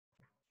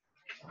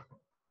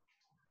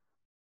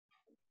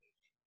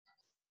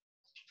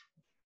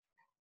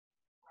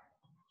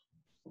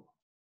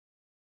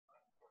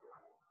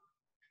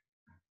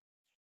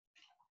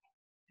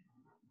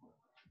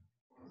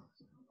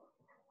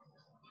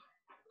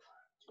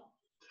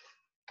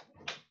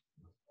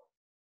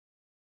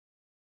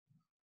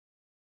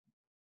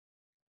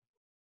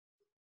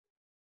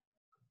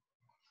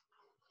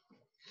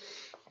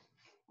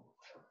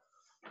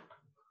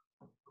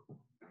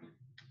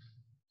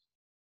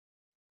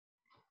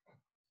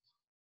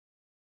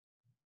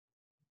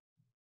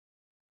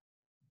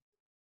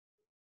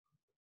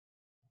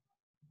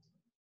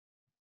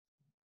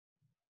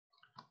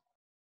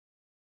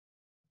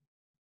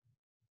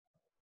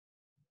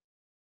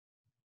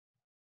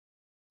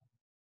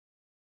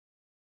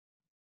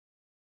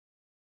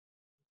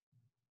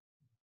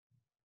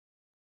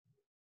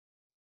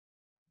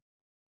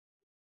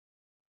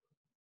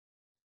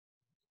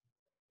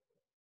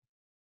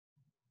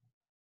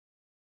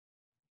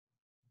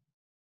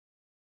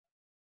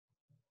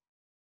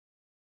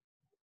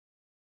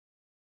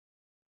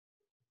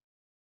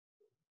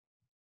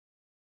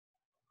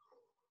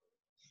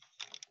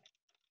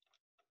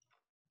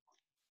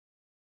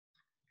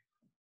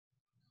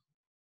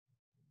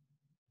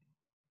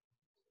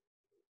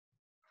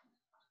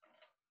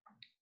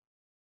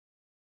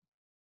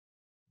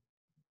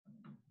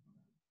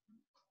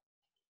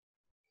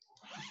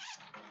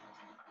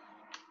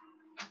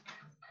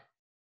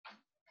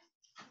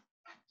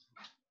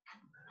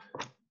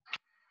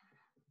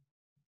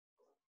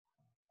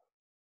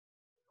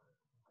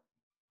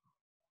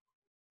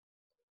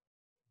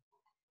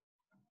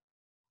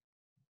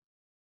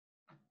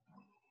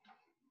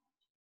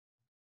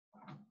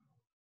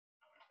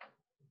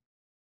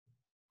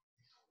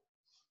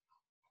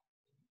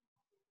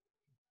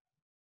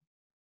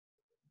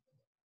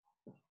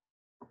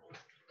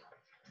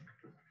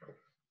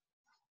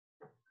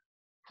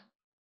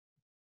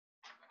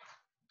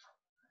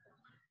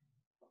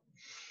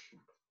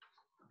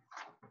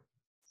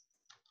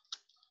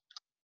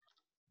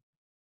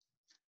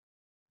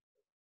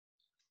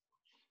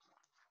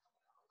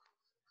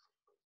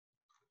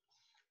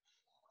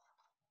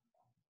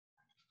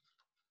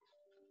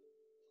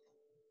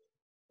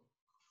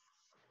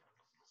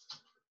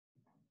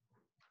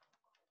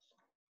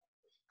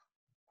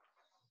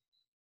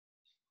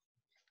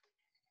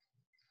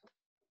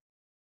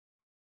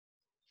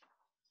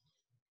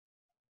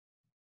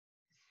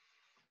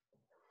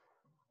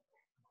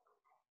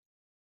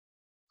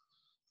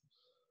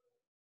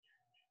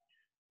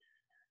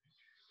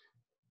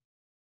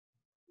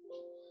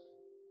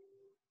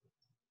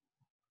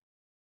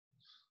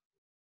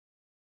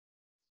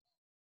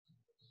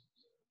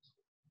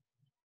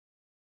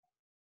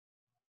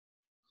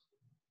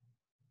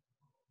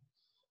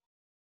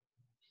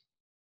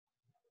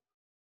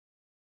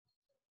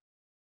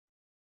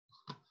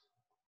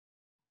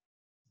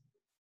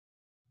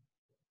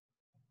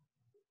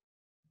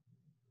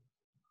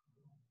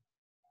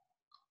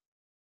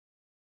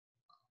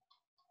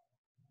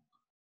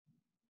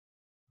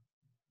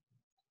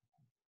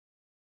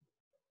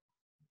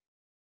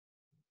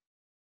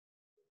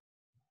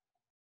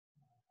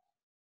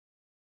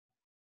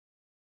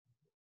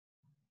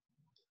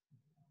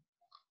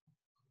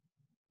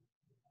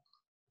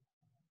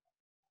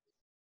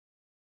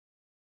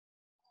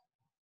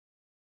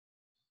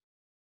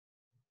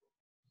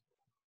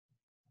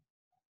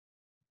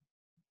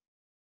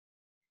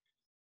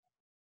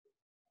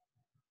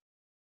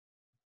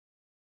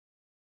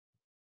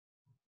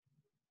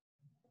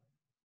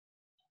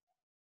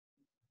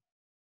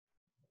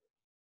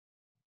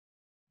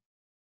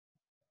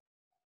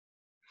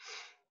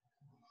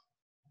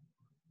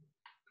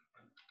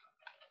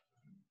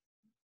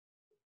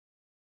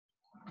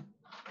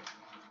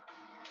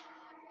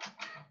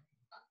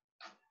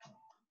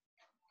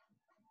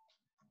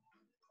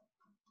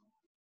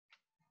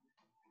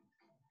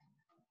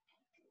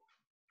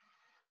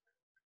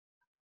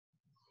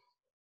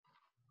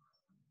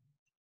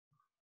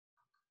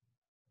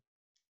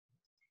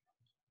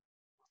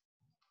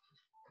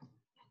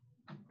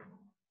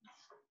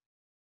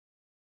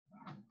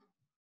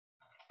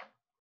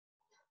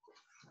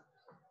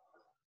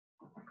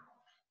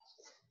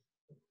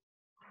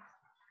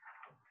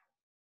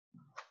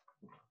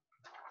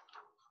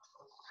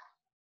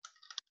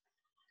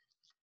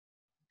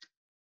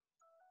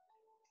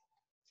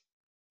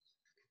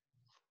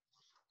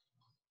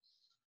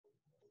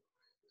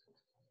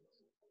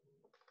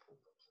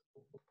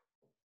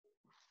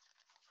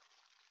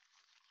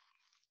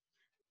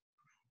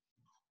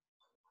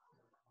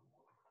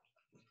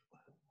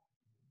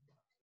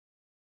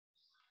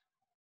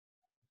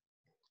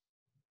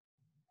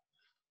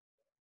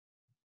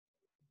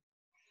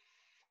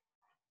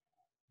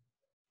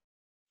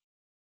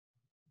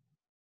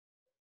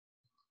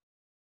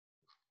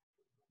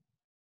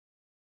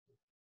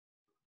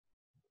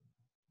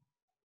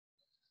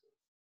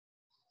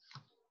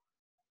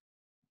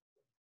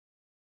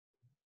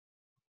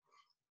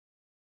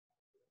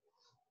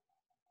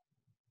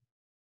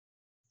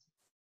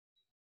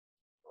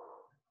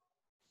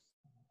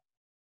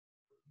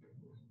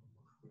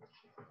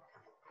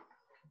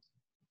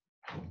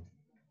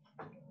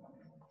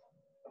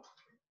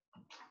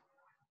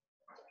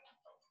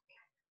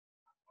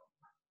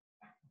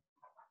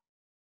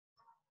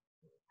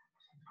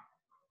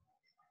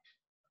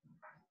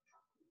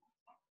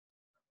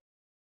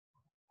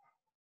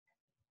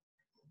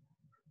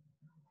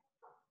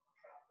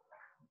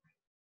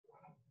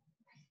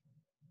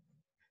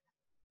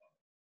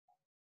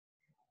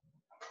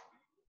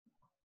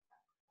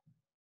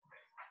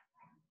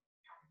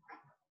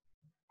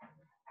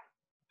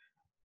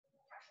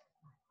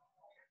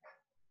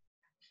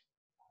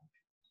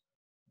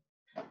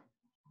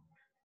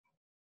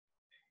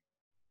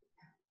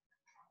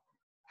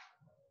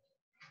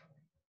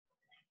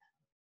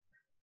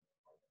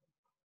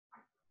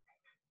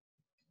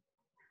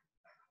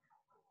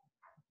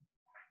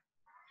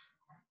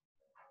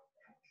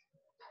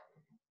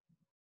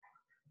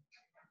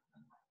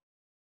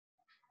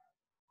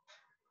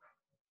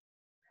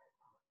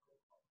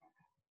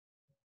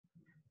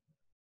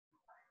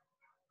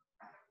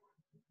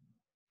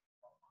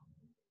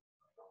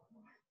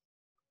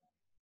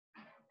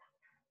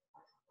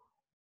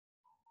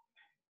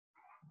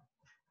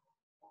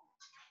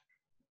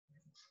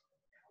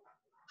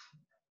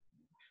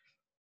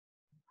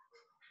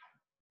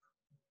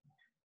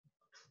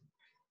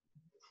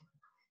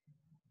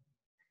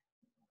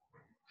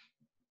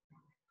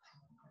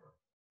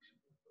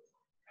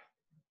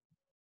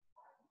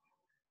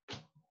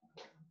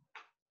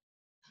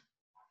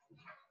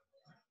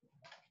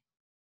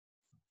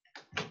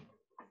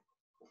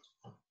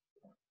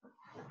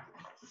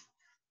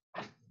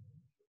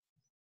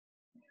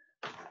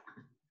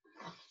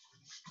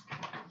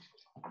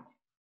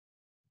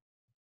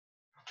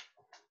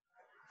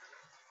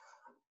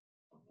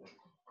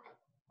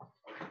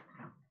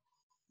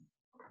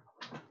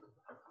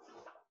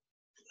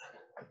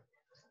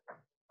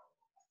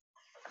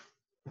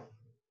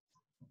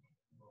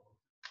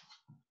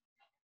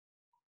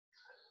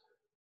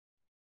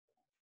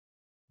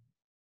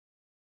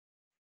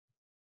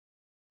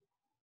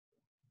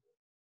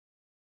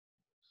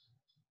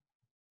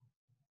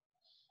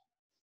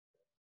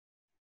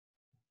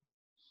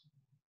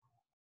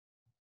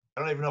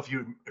I don't even know if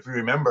you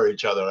remember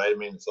each other, right? I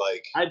mean, it's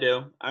like I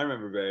do. I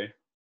remember Barry.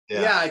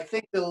 Yeah, I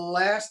think the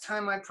last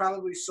time I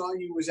probably saw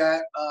you was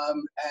at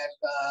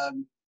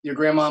your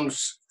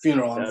grandmom's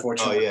funeral,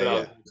 unfortunately.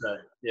 Oh,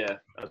 yeah,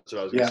 that's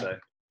what I was gonna say.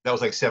 That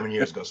was like 7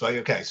 years ago. So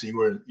okay, so you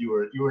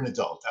were an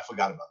adult. I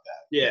forgot about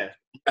that.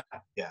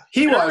 Yeah.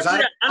 He was.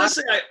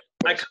 Honestly,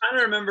 I kind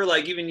of remember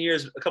like even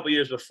a couple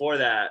years before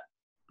that,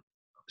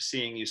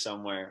 seeing you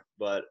somewhere,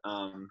 but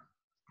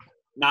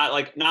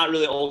not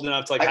really old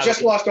enough to like. I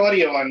just lost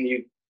audio on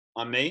you.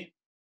 On me?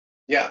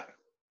 Yeah.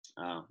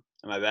 Oh,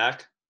 am I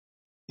back?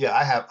 Yeah,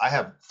 I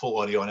have full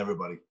audio on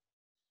everybody.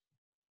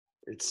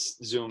 It's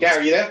Zoom.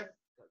 Gary, you there?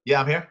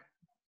 Yeah, I'm here.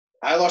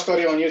 I lost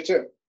audio on you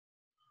too.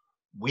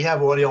 We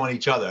have audio on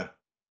each other.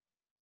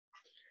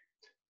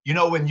 You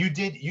know, when you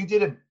did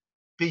a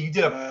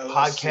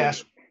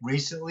podcast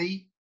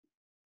recently,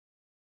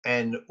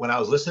 and when I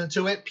was listening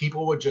to it,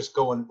 people were just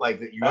going like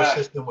that your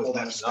system was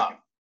messed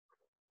up.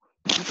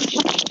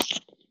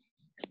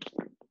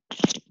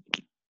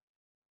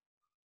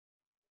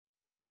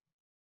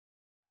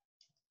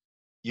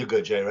 You're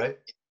good, Jay, right?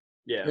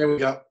 Yeah. There we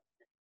go.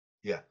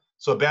 Yeah.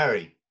 So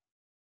Barry.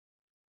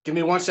 Give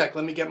me 1 sec.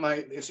 Let me get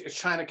it's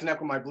trying to connect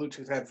with my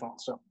Bluetooth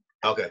headphones. So.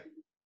 Okay.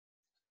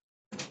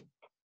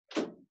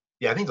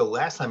 Yeah, I think the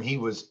last time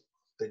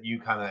that you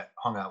kind of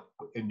hung out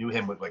and knew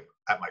him was like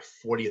at my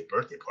 40th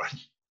birthday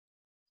party.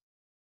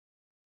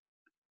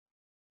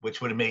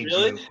 Which would have made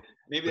you.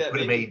 Maybe that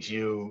would have made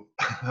you.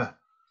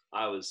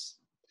 I was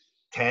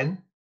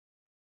 10.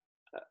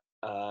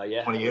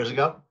 Yeah. 20 years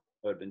ago.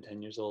 I would have been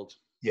 10 years old.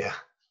 Yeah,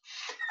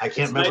 I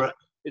can't remember.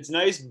 It's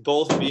nice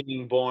both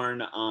being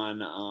born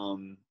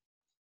on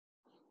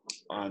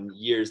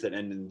years that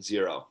end in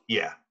 0.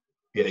 Yeah.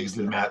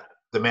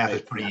 The math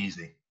is pretty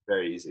easy.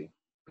 Very easy.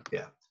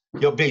 Yeah.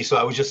 Yo, B. So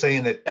I was just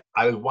saying that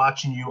I was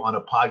watching you on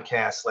a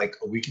podcast like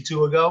a week or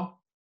two ago.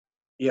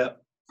 Yeah.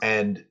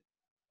 And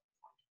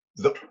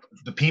the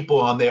people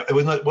on there, it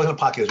wasn't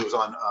a podcast. It was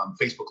on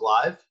Facebook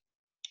Live.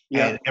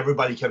 Yeah. And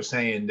everybody kept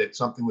saying that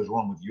something was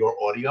wrong with your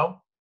audio,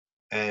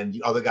 and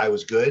the other guy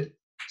was good.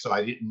 So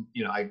I didn't,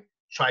 I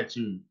tried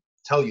to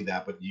tell you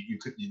that, but you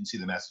didn't see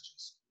the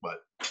messages.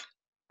 But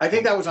I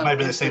think that was on. Might have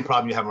been the same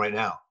problem you have right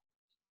now.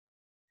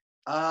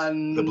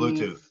 The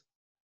Bluetooth.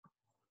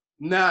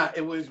 Nah,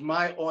 it was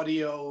my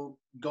audio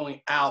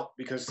going out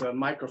because the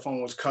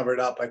microphone was covered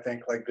up. I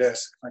think like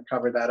this. I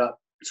covered that up.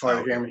 It's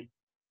hard to hear me.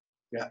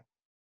 Yeah.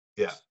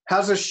 Yeah.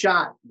 How's the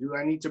shot? Do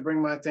I need to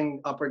bring my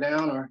thing up or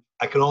down, or?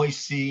 I can only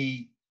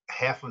see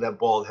half of that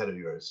bald head of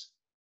yours.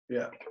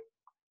 Yeah.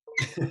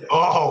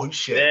 Oh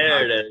shit!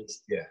 There it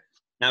is. Yeah.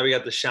 Now we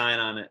got the shine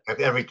on it.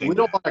 Everything. We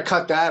don't want to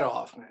cut that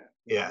off, man.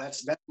 Yeah.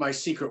 That's my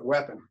secret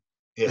weapon.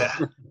 Yeah,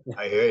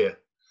 I hear you.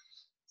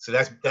 So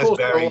that's Cool.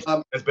 Barry's.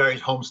 That's Barry's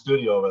home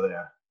studio over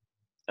there.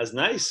 That's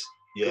nice.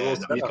 Yeah,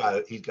 no,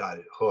 he's got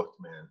it hooked,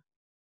 man.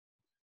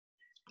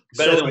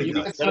 Better So than are we you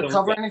got. guys Better going to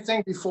than we cover got.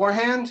 anything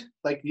beforehand?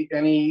 Like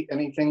any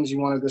things you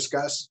want to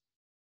discuss?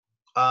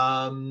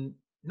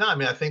 No, I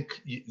mean, I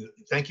think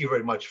thank you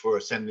very much for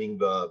sending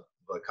the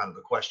kind of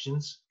the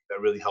questions. That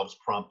really helps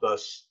prompt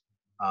us,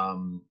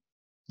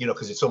 you know,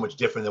 because it's so much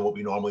different than what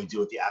we normally do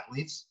with the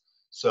athletes.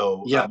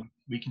 So Yeah.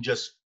 we can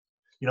just,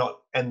 you know,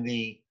 and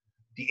the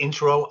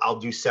intro I'll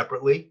do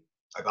separately.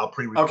 Like I'll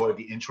pre-record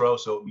the intro,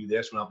 so it'll be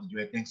there, so we don't have to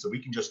do anything. So we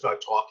can just start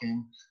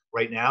talking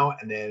right now,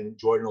 and then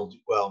Jordan will do,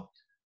 well,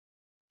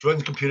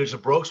 Jordan's computers are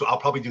broke, so I'll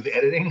probably do the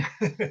editing.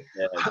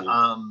 Yeah,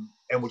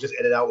 And we'll just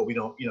edit out what we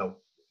don't, you know,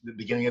 the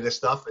beginning of this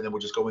stuff, and then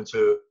we'll just go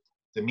into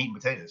the meat and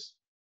potatoes.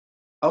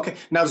 Okay.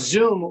 Now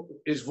Zoom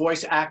is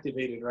voice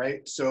activated,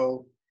 right?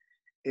 So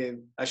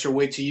I should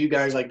wait till you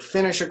guys like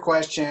finish a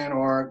question,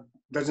 or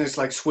doesn't this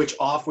like switch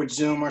off with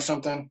Zoom or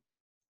something?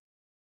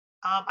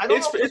 I don't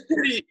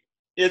know.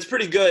 It's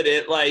pretty good.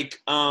 It like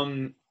I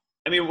mean,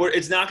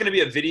 it's not going to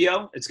be a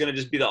video. It's going to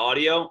just be the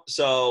audio.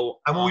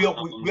 So I mean,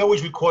 we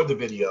always record the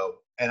video,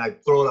 and I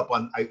throw it up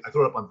on I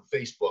throw it up on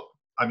Facebook.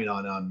 I mean,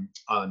 on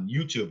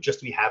YouTube, just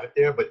so we have it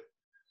there. But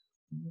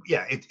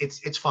yeah,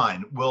 it's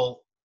fine.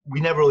 We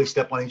never really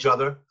step on each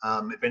other.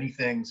 If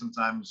anything,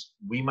 sometimes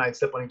we might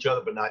step on each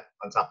other, but not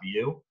on top of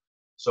you.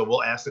 So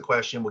we'll ask the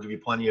question. We'll give you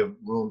plenty of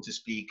room to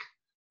speak.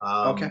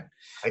 Okay.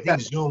 I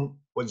think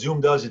what Zoom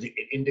does is it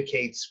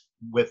indicates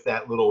with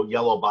that little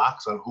yellow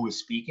box on who is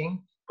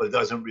speaking, but it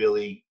doesn't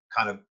really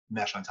kind of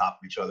mesh on top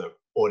of each other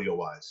audio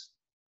wise.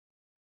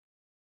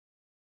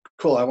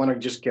 Cool. I want to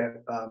just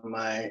get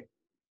my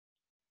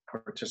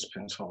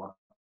participants. Hold on.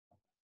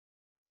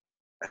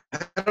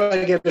 How do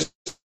I get this?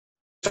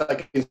 So I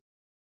can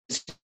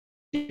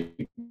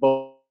see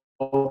both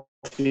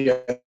the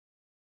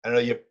I know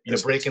you're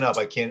breaking up.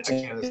 I can't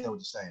understand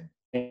what you're saying.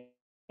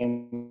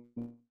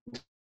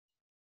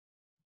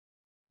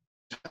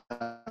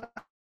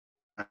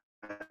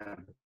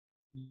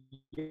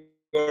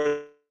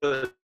 Go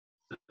to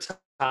the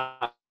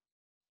top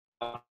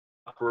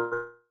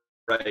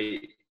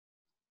right.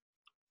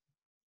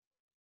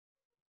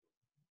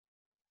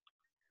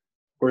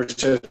 where it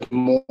says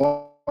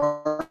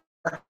more.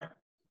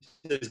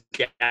 This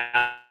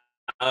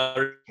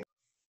gallery.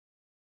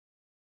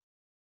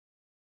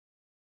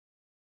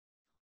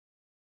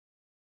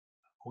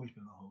 Always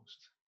been the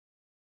host.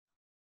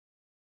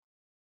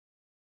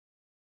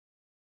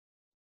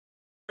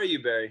 Where are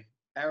you, Barry?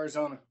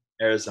 Arizona.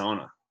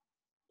 Arizona.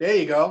 There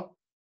you go.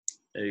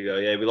 There you go.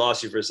 Yeah, we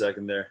lost you for a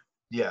second there.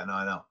 Yeah, no,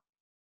 I know.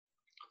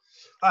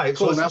 All right,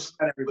 Cool. so Now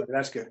everybody.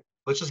 That's good.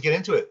 let's just get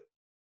into it.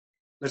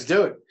 Let's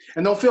do it.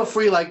 And don't feel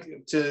free like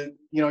to,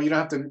 you know, you don't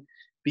have to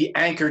be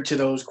anchored to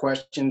those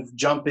questions.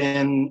 Jump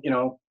in, you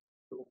know,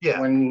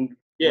 when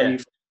you're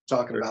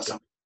talking about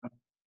something.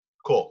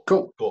 Cool.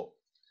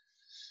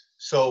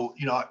 So,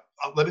 you know,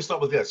 let me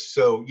start with this.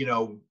 So, you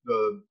know,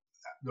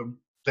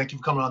 thank you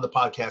for coming on the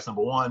podcast,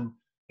 number one.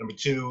 Number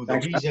two, the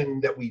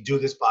reason that we do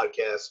this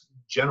podcast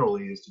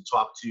generally is to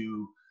talk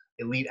to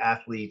elite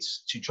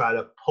athletes, to try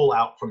to pull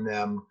out from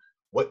them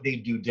what they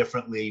do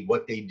differently,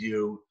 what they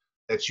do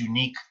that's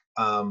unique,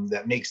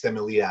 that makes them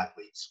elite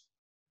athletes.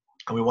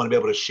 And we want to be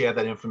able to share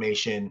that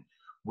information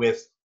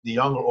with the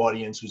younger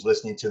audience who's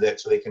listening to that,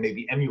 so they can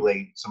maybe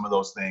emulate some of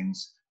those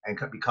things and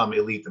become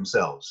elite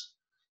themselves.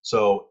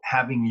 So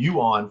having you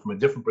on from a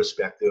different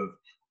perspective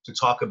to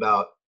talk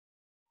about,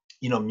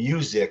 you know,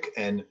 music,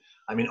 and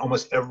I mean,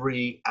 almost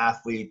every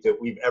athlete that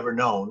we've ever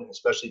known,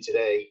 especially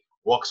today,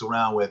 walks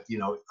around with, you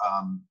know,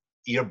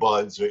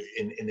 earbuds or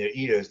in their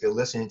ears. They're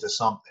listening to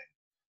something.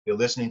 They're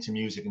listening to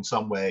music in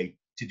some way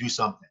to do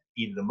something,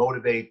 either to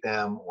motivate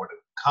them or to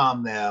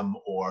calm them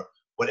or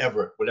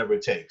whatever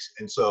it takes.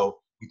 And so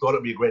we thought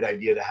it'd be a great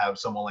idea to have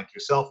someone like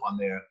yourself on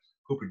there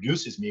who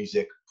produces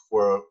music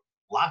for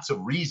lots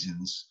of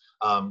reasons,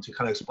 to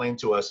kind of explain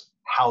to us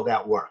how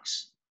that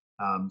works.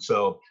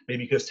 So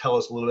maybe you could just tell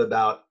us a little bit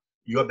about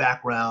your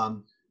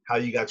background, how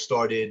you got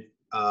started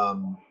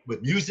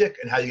with music,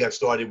 and how you got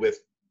started with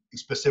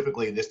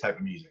specifically this type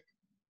of music.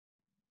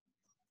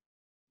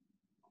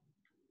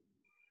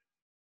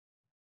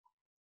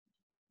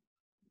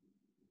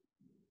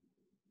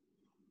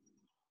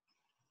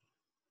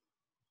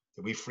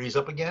 Did we freeze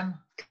up again?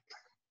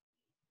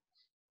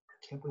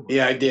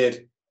 Yeah, I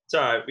did. It's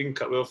all right. We can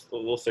cut.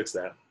 We'll fix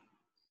that.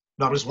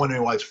 No, I'm just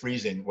wondering why it's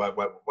freezing. Why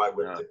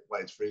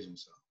it's freezing?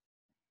 So.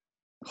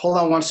 Hold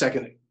on 1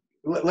 second.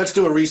 Let's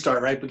do a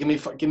restart, right? But give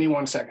me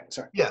 1 second.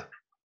 Sorry. Yeah.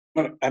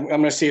 I'm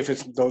going to see if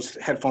it's those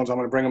headphones. I'm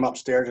going to bring them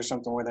upstairs or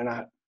something where they're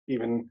not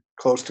even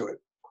close to it.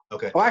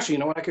 Okay. Oh, actually, you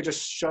know what? I could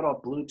just shut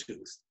off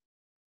Bluetooth.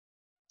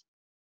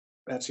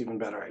 That's even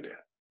better idea.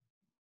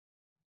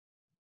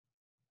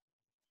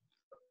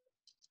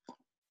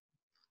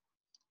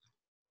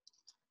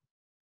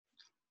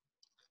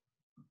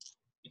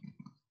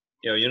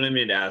 You know, you don't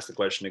need to ask the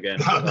question again.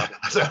 I'm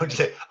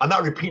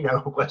not repeating that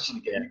whole question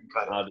again. Yeah, you can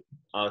cut it.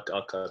 I'll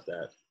cut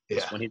that.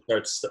 Yeah. When he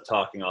starts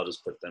talking, I'll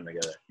just put them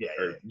together. Yeah.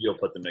 Or you'll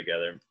put them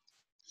together.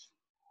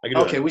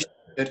 Okay, we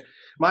should.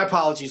 My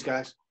apologies,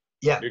 guys.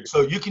 Yeah.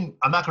 So you can,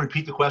 I'm not going to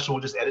repeat the question.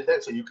 We'll just edit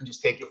that. So you can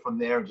just take it from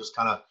there and just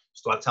kind of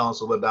start telling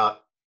us a little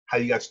about how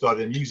you got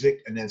started in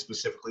music, and then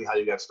specifically how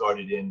you got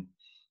started in,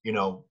 you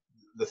know,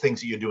 the things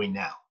that you're doing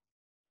now.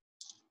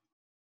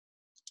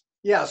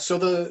 Yeah. So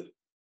the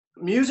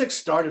music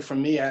started for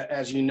me,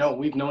 as you know,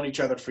 we've known each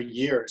other for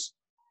years,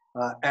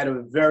 at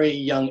a very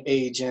young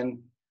age. And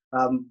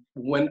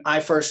when I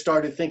first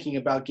started thinking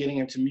about getting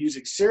into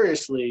music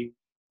seriously,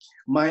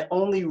 my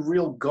only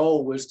real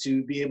goal was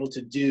to be able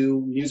to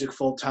do music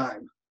full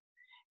time.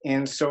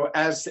 And so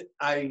as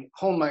I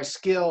honed my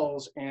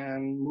skills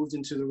and moved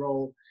into the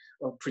role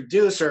of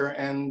producer,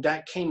 and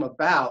that came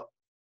about,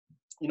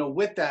 you know,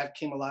 with that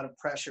came a lot of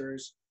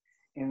pressures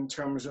in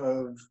terms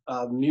of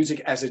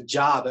music as a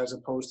job, as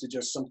opposed to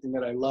just something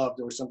that I loved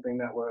or something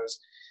that was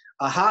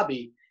a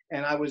hobby.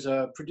 And I was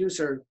a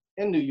producer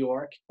in New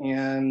York,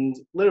 and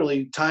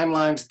literally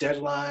timelines,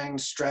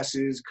 deadlines,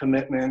 stresses,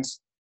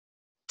 commitments,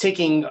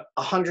 taking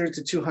 100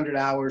 to 200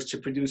 hours to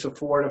produce a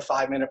 4 to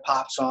 5 minute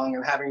pop song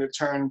and having to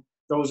turn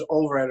those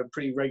over at a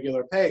pretty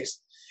regular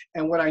pace.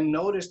 And what I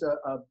noticed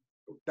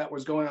that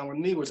was going on with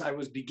me was I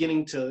was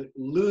beginning to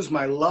lose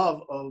my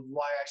love of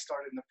why I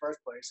started in the first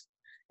place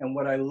and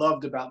what I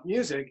loved about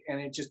music. And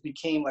it just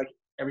became like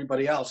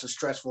everybody else, a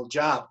stressful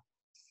job.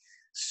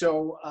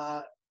 So,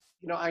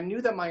 you know, I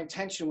knew that my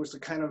intention was to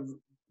kind of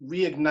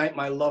reignite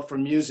my love for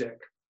music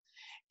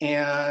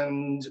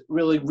and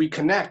really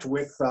reconnect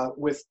with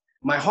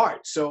my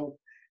heart. So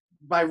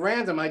by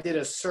random, I did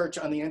a search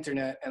on the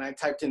internet and I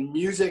typed in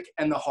music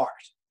and the heart.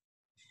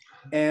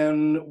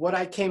 And what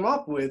I came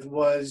up with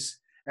was,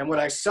 and what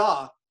I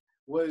saw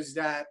was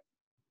that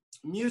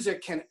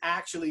music can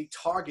actually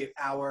target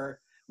our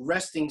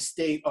resting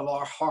state of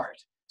our heart.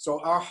 So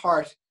our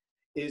heart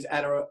is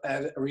at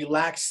a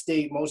relaxed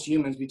state, most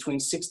humans, between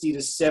 60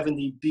 to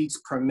 70 beats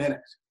per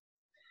minute.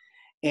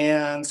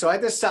 And so I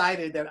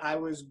decided that I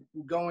was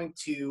going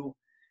to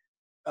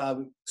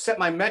set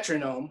my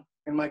metronome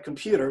in my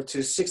computer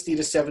to 60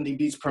 to 70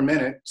 beats per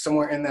minute,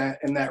 somewhere in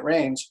that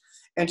range,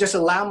 and just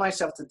allow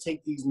myself to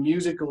take these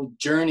musical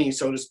journeys,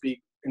 so to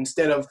speak,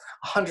 instead of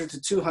 100 to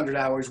 200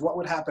 hours. What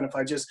would happen if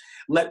I just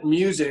let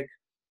music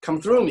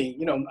come through me?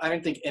 You know, I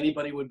didn't think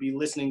anybody would be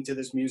listening to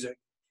this music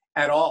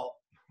at all.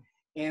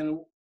 And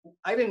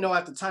I didn't know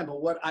at the time,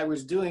 but what I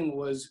was doing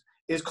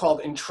is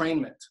called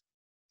entrainment.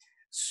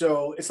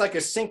 So it's like a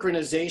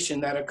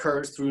synchronization that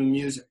occurs through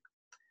music.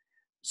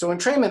 So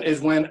entrainment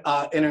is when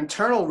an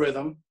internal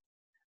rhythm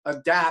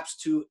adapts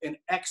to an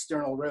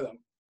external rhythm.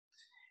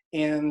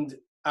 And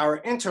our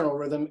internal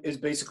rhythm is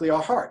basically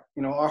our heart.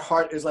 You know, our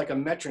heart is like a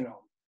metronome.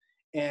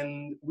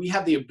 And we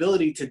have the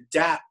ability to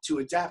adapt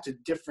to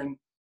different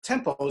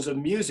tempos of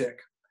music,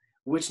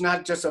 which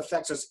not just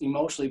affects us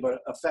emotionally, but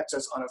affects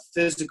us on a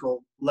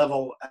physical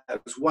level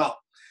as well.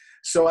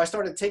 So I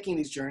started taking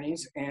these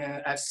journeys,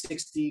 and at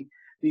 60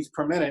 beats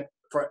per minute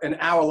for an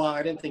hour long.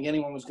 I didn't think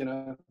anyone was going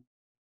to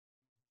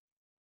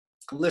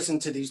listen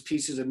to these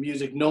pieces of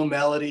music, no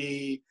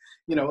melody,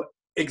 you know,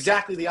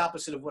 exactly the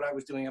opposite of what I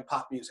was doing in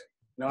pop music.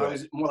 You know, I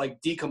was more like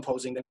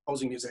decomposing than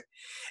composing music.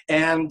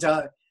 And,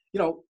 you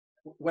know,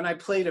 when I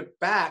played it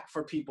back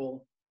for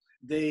people,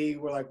 they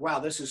were like, wow,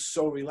 this is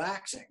so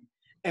relaxing.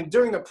 And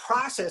during the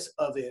process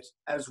of it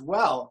as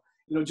well,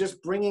 you know,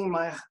 just bringing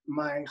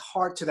my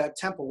heart to that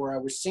tempo where I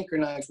was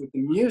synchronized with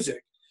the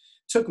music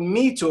took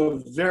me to a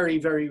very,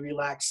 very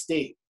relaxed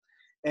state,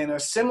 and a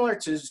similar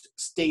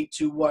state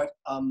to what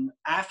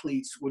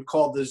athletes would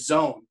call the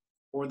zone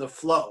or the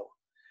flow,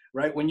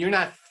 right? When you're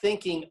not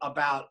thinking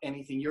about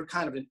anything, you're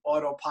kind of an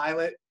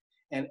autopilot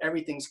and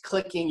everything's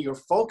clicking. Your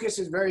focus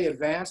is very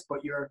advanced,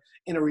 but you're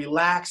in a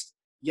relaxed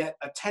yet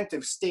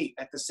attentive state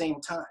at the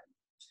same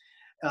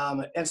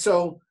time. And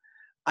so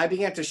I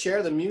began to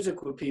share the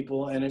music with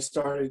people, and it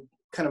started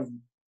kind of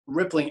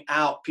rippling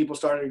out. People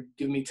started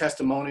giving me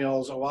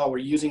testimonials. Oh, wow, we're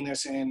using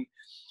this in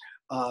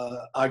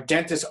our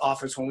dentist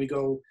office when we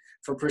go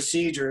for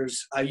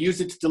procedures. I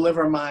used it to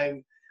deliver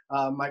my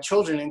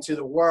children into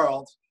the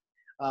world,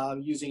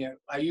 using it.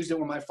 I used it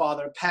when my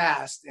father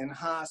passed in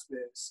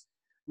hospice.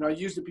 You know, I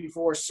used it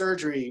before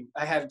surgery.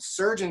 I had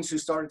surgeons who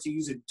started to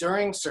use it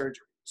during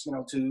surgeries, you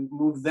know, to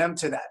move them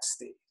to that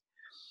state.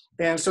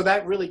 And so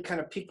that really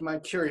kind of piqued my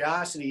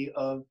curiosity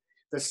of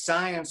the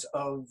science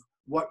of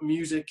what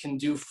music can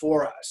do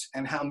for us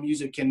and how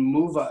music can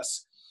move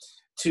us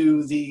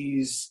to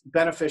these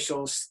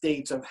beneficial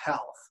states of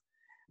health,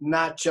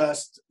 not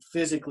just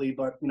physically,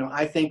 but, you know,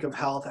 I think of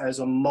health as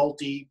a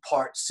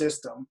multi-part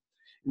system,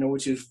 you know,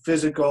 which is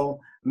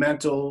physical,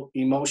 mental,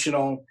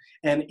 emotional,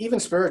 and even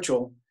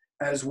spiritual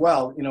as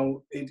well. You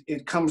know,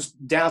 it comes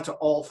down to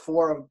all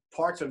four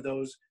parts of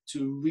those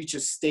to reach a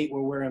state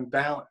where we're in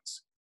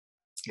balance.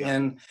 Yeah.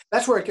 And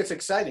that's where it gets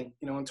exciting,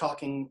 you know, in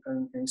talking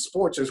in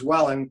sports as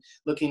well, and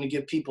looking to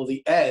give people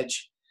the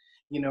edge.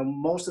 You know,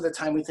 most of the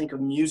time we think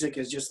of music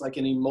as just like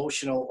an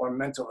emotional or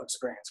mental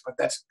experience, but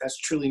that's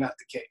truly not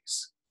the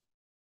case.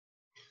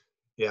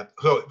 Yeah,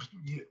 so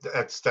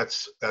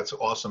that's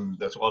awesome.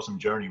 That's awesome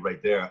journey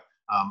right there.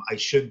 I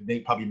should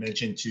probably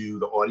mention to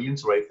the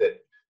audience, right, that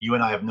you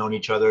and I have known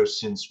each other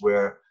since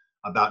we're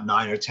about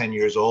 9 or 10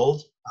 years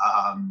old.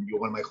 You're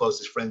one of my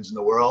closest friends in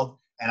the world.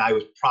 And I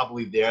was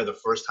probably there the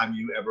first time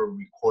you ever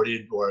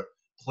recorded or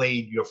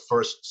played your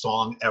first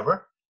song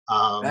ever.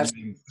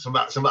 Some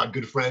of our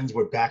good friends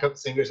were backup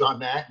singers on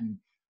that.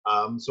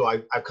 And so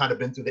I've kind of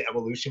been through the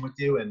evolution with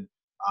you. And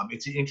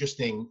it's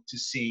interesting to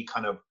see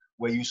kind of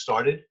where you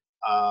started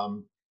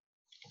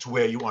to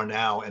where you are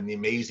now, and the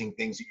amazing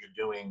things that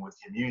you're doing with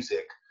your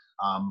music,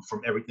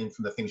 from everything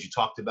from the things you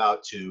talked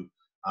about to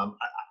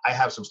I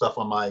have some stuff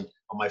on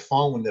my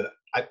phone that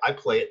I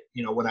play it.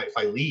 You know, if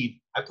I leave,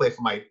 I play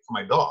for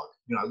my dog.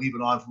 You know, I leave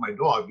it on for my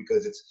dog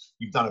because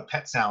you've done a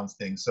pet sounds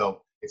thing.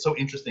 So it's so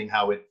interesting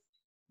how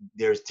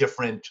there's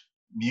different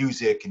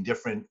music and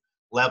different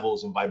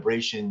levels and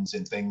vibrations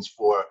and things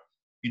for,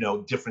 you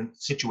know, different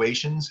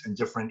situations and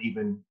different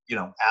even, you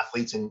know,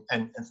 athletes and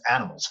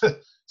animals.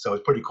 So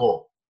it's pretty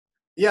cool.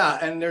 Yeah,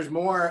 and there's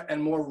more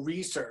and more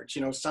research.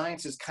 You know,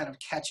 science is kind of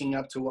catching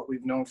up to what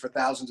we've known for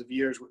thousands of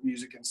years with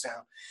music and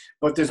sound.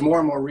 But there's more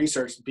and more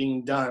research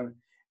being done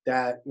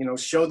that, you know,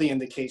 show the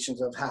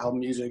indications of how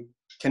music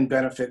can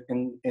benefit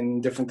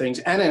in different things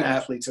and in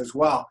athletes as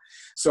well.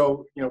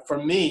 So, you know,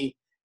 for me,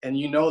 and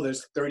you know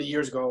this, 30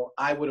 years ago,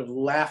 I would have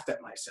laughed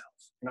at myself.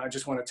 You know, I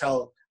just want to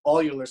tell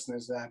all your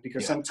listeners that,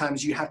 because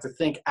sometimes you have to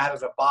think out of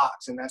the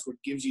box, and that's what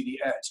gives you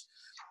the edge.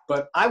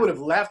 But I would have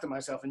laughed at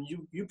myself, and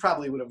you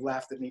probably would have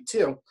laughed at me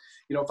too.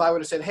 You know, if I would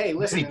have said, "Hey,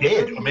 listen,"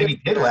 maybe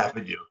he did laugh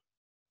at you.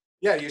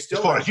 Yeah, you're still.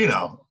 As far as you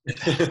know.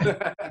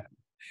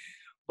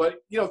 But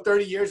you know,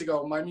 30 years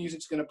ago, my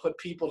music's going to put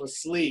people to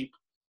sleep.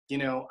 You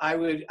know, I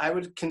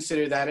would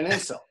consider that an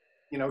insult.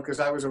 You know,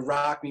 because I was a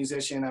rock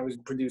musician, I was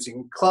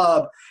producing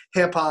club,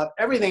 hip hop,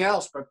 everything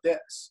else but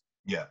this.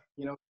 Yeah.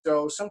 You know,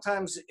 so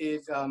sometimes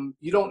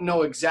you don't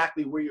know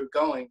exactly where you're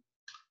going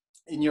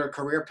in your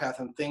career path,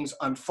 and things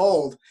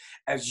unfold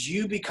as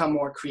you become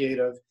more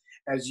creative,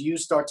 as you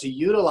start to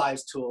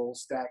utilize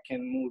tools that can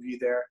move you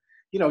there.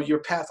 You know, your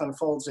path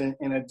unfolds in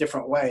a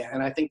different way.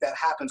 And I think that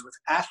happens with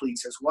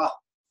athletes as well.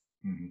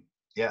 Mm-hmm.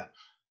 Yeah.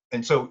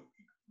 And so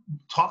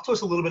talk to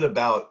us a little bit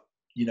about,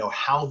 you know,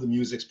 how the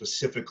music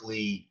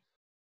specifically,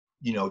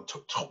 you know,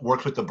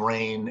 works with the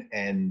brain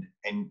and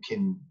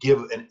can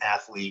give an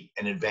athlete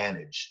an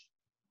advantage.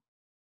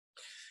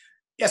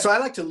 Yeah, so I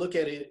like to look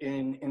at it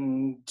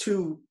in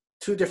two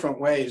different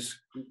ways,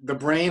 the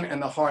brain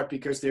and the heart,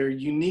 because they're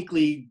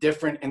uniquely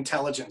different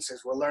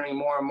intelligences. We're learning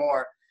more and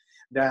more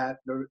that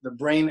the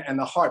brain and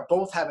the heart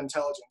both have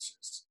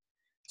intelligences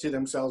to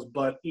themselves,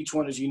 but each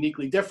one is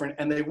uniquely different,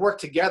 and they work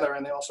together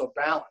and they also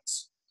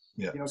balance.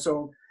 Yeah. You know,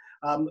 so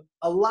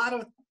a lot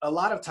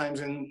of times,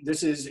 and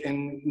this is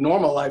in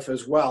normal life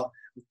as well,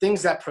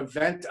 things that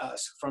prevent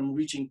us from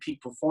reaching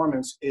peak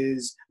performance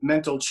is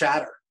mental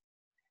chatter.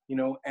 You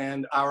know,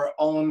 and our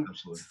own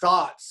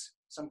thoughts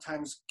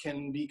sometimes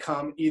can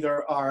become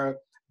either our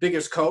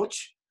biggest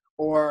coach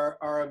or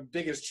our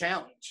biggest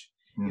challenge.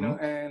 Mm-hmm. You know,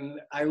 and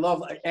I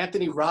love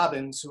Anthony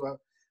Robbins,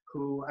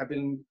 who I've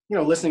been, you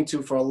know, listening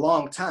to for a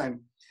long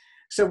time.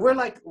 So we're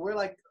like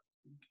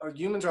our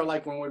humans are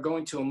like when we're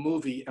going to a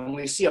movie and when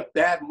we see a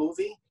bad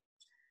movie,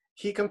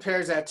 he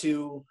compares that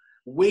to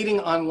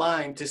waiting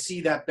online to see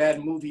that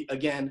bad movie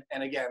again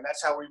and again.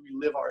 That's how we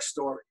relive our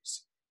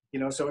stories. You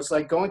know, so it's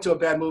like going to a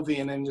bad movie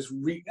and then just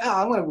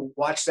I'm going to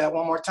watch that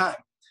one more time.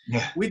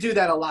 Yeah. We do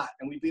that a lot,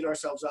 and we beat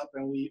ourselves up,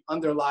 and we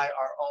underlie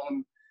our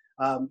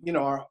own, you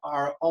know,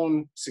 our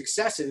own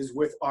successes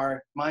with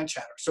our mind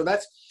chatter. So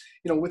that's,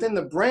 you know, within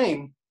the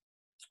brain,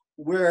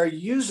 we're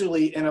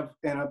usually in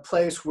a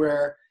place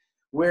where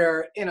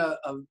we're in a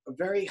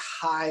very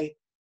high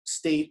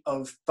state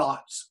of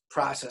thoughts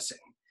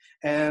processing,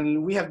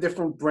 and we have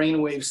different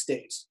brainwave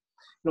states.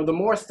 You know, the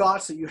more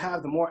thoughts that you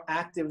have, the more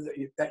active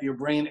that your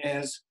brain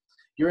is.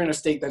 You're in a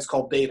state that's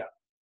called beta,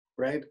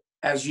 right?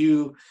 As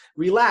you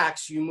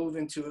relax, you move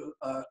into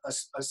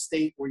a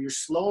state where you're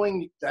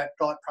slowing that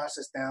thought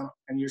process down,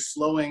 and you're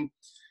slowing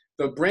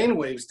the brain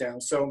waves down.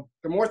 So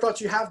the more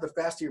thoughts you have, the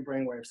faster your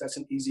brain waves. That's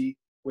an easy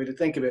way to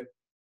think of it.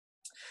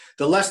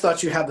 The less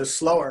thoughts you have, the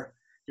slower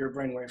your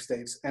brainwave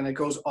states. And it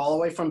goes all the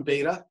way from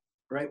beta,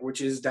 right, which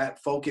is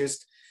that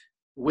focused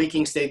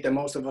waking state that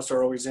most of us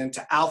are always in,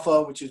 to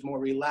alpha, which is more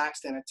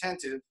relaxed and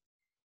attentive.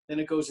 Then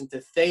it goes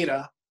into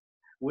theta,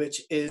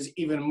 which is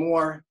even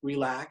more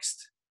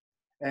relaxed.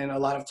 And a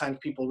lot of times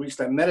people reach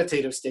that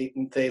meditative state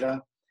in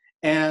theta.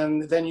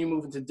 And then you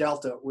move into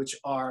delta, which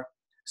are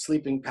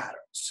sleeping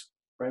patterns,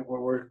 right,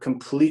 where we're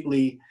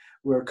completely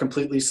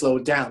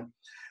slowed down.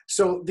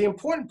 So the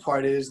important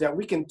part is that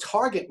we can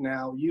target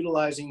now,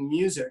 utilizing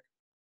music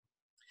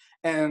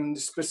and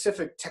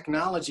specific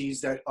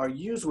technologies that are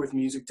used with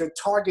music, to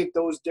target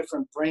those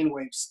different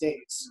brainwave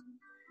states.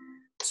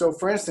 So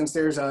for instance,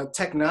 there's a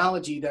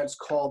technology that's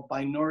called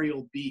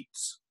binaural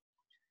beats.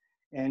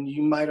 And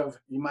you might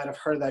have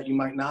heard that, you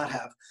might not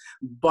have.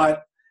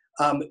 But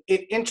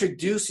it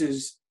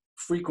introduces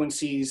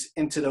frequencies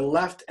into the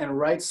left and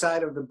right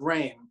side of the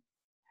brain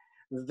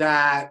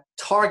that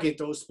target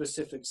those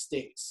specific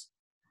states.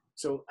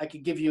 So I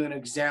could give you an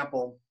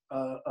example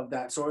of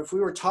that. So if we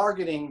were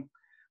targeting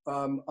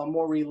a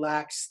more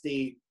relaxed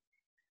state,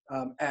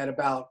 at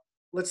about,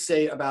 let's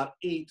say about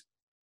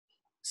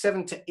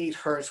 7 to 8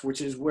 hertz,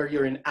 which is where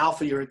you're in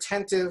alpha, you're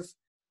attentive,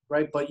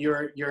 right? But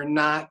you're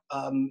not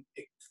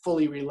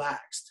fully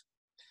relaxed.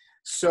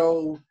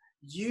 So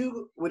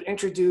you would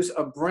introduce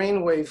a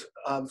brainwave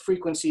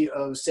frequency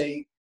of,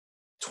 say,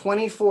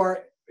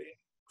 24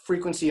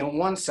 frequency on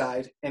one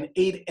side and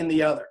 8 in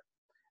the other,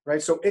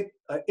 right? So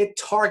it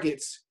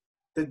targets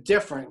the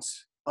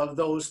difference of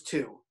those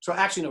two. So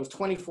actually, no, it's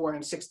 24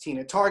 and 16.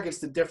 It targets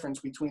the difference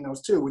between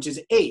those two, which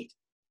is 8.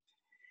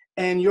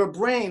 And your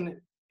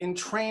brain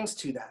entrains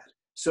to that.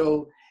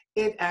 So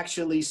it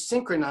actually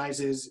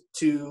synchronizes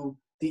to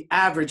the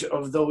average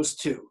of those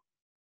two.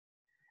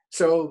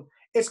 So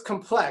it's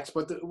complex,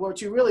 but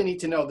what you really need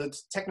to know, that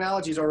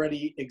technologies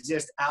already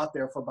exist out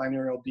there for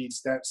binaural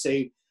beats that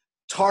say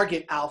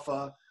target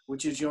alpha,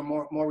 which is your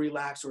more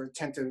relaxed or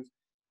attentive,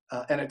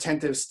 an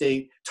attentive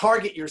state,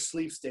 target your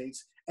sleep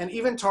states, and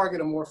even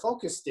target a more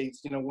focused state,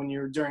 you know, when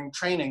you're during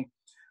training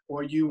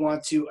or you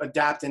want to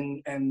adapt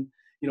and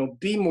you know,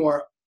 be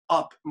more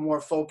up, more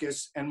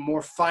focused and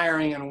more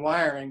firing and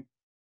wiring.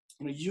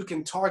 You know, you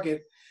can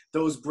target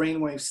those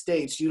brainwave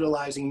states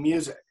utilizing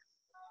music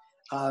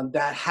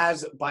that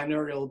has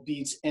binaural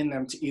beats in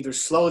them to either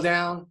slow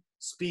down,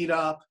 speed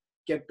up,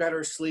 get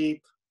better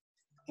sleep.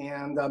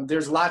 And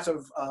there's lots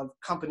of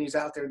companies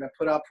out there that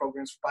put out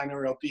programs for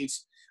binaural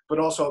beats, but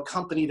also a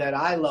company that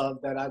I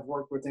love that I've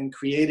worked with in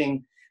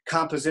creating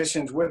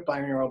compositions with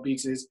binaural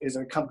beats is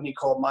a company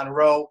called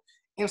Monroe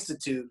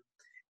Institute.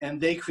 And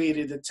they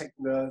created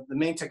the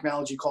main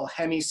technology called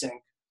HemiSync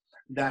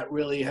that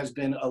really has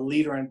been a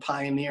leader and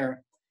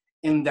pioneer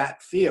in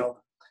that field.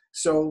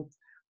 So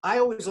I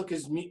always look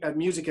at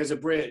music as a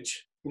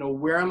bridge. You know,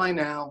 where am I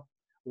now?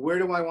 Where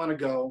do I want to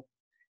go?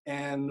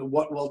 And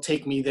what will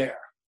take me there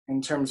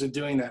in terms of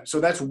doing that? So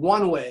that's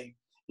one way,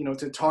 you know,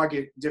 to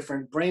target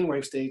different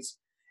brainwave states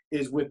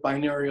is with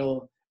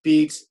binaural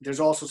beats. There's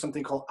also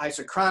something called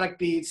isochronic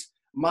beats,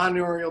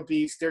 monaural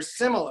beats. They're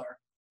similar,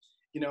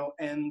 you know,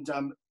 and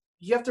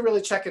you have to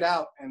really check it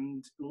out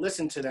and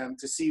listen to them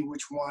to see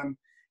which one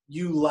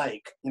you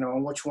like, you know,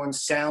 and which one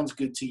sounds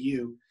good to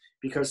you,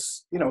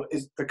 because, you know,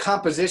 the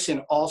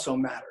composition also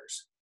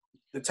matters.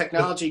 The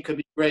technology could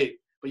be great,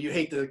 but you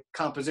hate the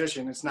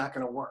composition, it's not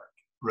going to work.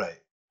 Right.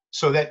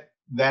 So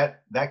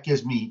that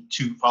gives me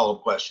 2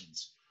 follow-up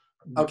questions.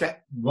 Okay.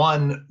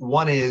 One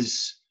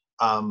is,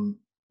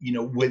 you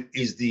know,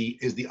 is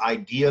the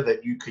idea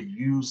that you could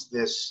use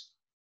these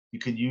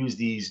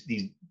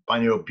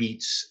binaural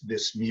beats,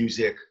 this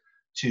music,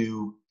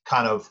 to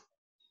kind of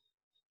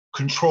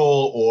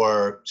control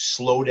or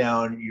slow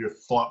down your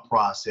thought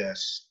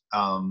process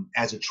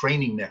as a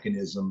training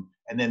mechanism.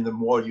 And then the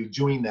more you're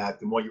doing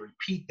that, the more you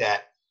repeat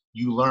that,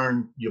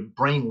 your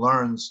brain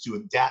learns to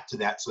adapt to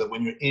that, so that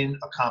when you're in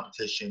a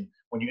competition,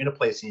 when you're in a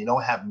place and you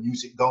don't have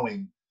music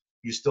going,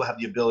 you still have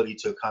the ability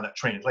to kind of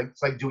train.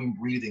 It's like doing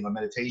breathing or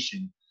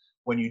meditation.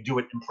 When you do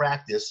it in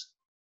practice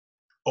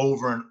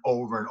over and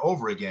over and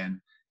over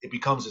again, it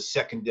becomes a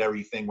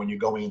secondary thing when you're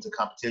going into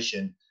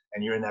competition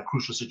and you're in that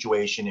crucial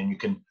situation, and you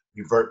can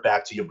revert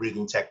back to your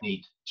breathing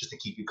technique just to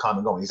keep you calm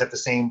and going. Is that the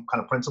same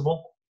kind of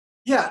principle?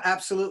 Yeah,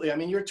 absolutely. I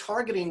mean, you're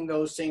targeting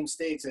those same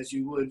states as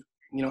you would,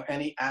 you know,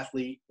 any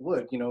athlete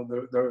would. You know,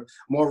 the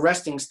more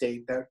resting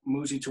state that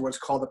moves you to what's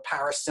called the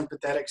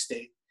parasympathetic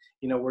state,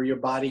 you know, where your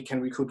body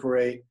can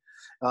recuperate,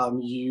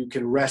 you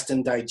can rest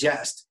and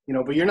digest, you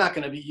know, but you're not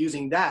going to be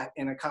using that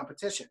in a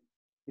competition,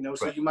 you know,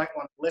 so Right. you might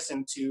want to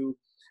listen to,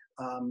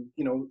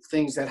 you know,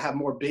 things that have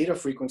more beta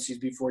frequencies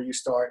before you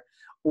start,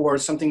 or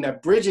something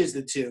that bridges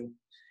the two.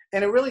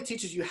 And it really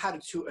teaches you how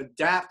to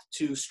adapt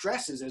to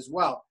stresses as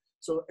well.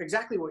 So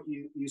exactly what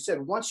you said,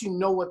 once you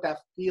know what that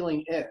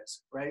feeling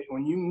is, right?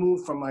 When you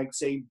move from, like,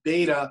 say,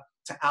 beta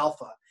to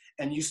alpha,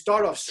 and you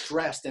start off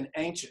stressed and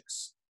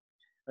anxious,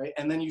 right?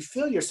 And then you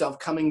feel yourself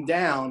coming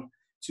down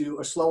to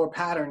a slower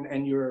pattern,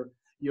 and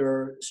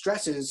your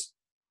stresses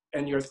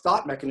and your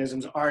thought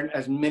mechanisms aren't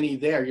as many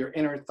there, your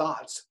inner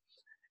thoughts,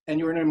 and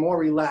you're in a more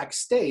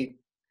relaxed state.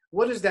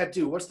 What does that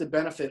do? What's the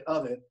benefit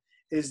of it?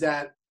 Is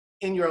that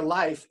in your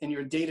life, in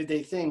your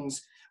day-to-day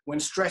things, when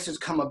stresses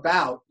come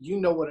about, you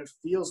know what it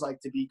feels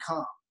like to be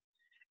calm,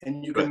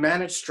 and you can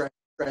manage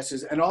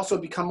stresses and also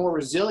become more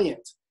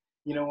resilient,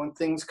 you know, when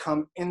things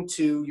come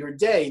into your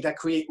day that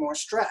create more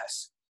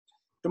stress.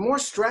 The more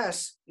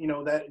stress, you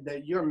know,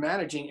 that you're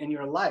managing in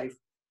your life,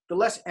 the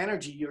less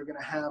energy you're going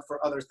to have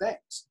for other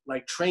things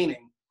like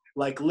training,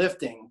 like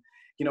lifting,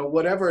 you know,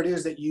 whatever it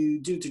is that you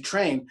do to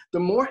train.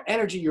 The more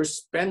energy you're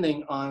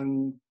spending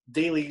on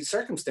daily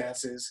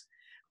circumstances,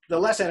 the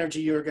less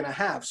energy you're going to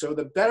have. So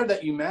the better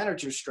that you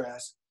manage your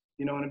stress,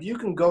 you know, and if you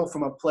can go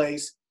from a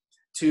place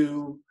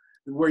to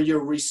where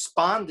you're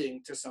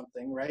responding to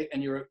something, right,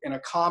 and you're in a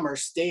calmer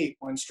state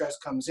when stress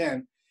comes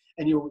in,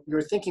 and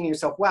you're thinking to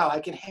yourself, wow, I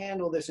can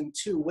handle this in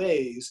 2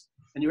 ways,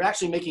 and you're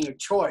actually making a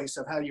choice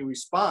of how you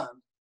respond,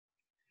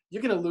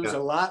 you're going to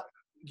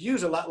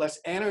use a lot less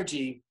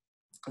energy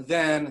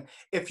than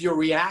if you're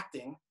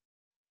reacting,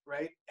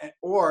 right,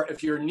 or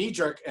if you're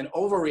knee-jerk and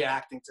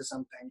overreacting to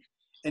something,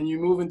 and you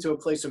move into a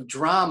place of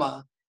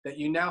drama that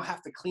you now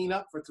have to clean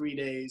up for 3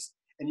 days,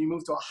 and you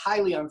move to a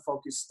highly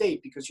unfocused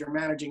state because you're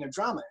managing a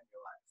drama in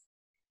your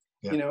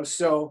life. Yeah. You know,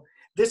 so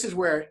this is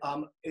where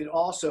it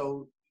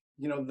also,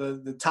 you know,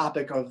 the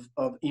topic of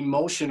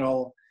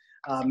emotional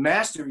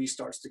mastery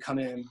starts to come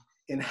in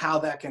how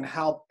that can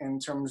help in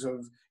terms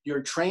of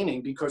your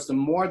training, because the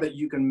more that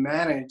you can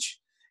manage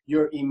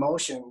your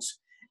emotions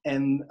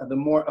and the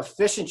more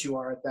efficient you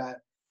are at that,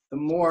 the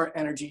more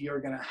energy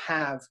you're going to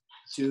have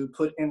to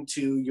put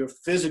into your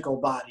physical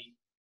body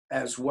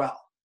as well.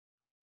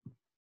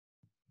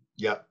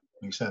 Yeah,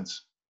 makes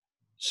sense.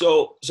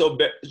 So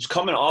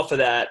coming off of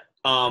that,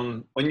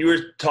 when you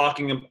were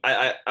talking,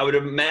 I would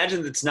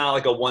imagine it's not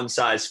like a one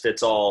size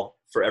fits all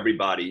for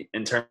everybody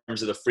in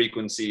terms of the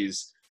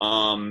frequencies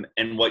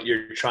and what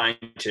you're trying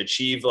to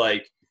achieve.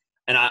 Like,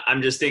 and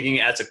I'm just thinking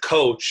as a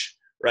coach,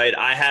 right?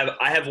 I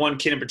have one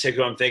kid in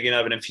particular I'm thinking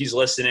of, and if he's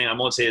listening, I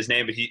won't say his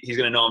name, but he's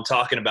going to know I'm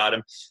talking about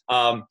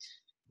him.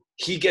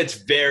 He gets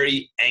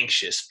very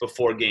anxious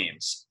before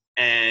games,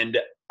 and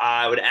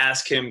I would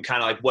ask him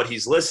kind of like what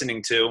he's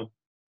listening to,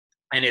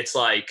 and it's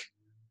like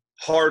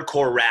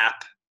hardcore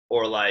rap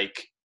or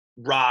like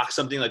rock,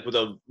 something like with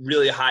a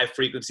really high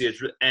frequency.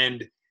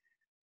 And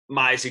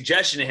my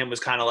suggestion to him was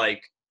kind of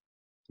like,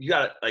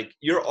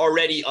 you're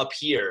already up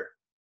here.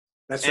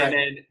 That's and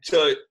right. then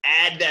to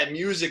add that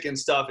music and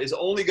stuff is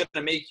only going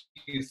to make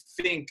you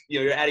think,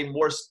 you're adding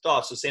more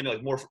stuff. So same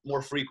like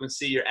more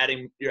frequency, you're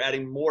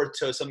adding more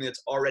to something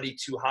that's already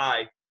too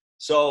high.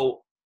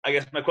 So I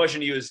guess my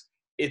question to you is,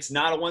 it's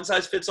not a one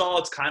size fits all.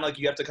 It's kind of like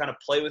you have to kind of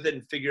play with it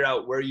and figure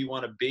out where you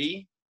want to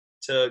be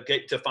to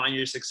find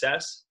your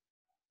success.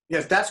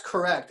 Yes, that's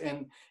correct. And,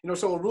 you know,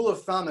 so a rule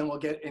of thumb, and we'll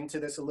get into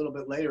this a little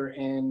bit later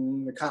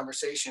in the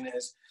conversation,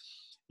 is,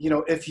 you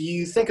know, if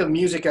you think of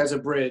music as a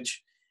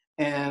bridge,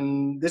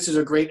 and this is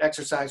a great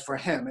exercise for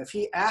him, if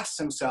he asks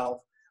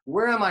himself,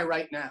 where am I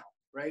right now?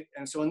 Right.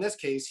 And so in this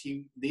case,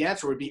 the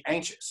answer would be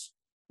anxious.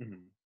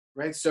 Mm-hmm.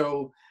 Right.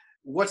 So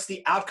what's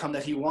the outcome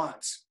that he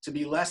wants? To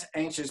be less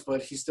anxious,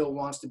 but he still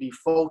wants to be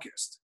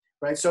focused.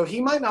 Right. So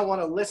he might not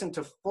want to listen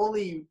to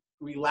fully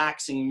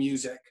relaxing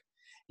music,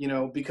 you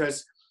know,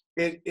 because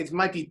it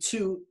might be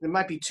too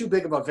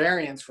big of a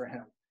variance for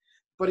him.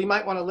 But he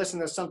might want to listen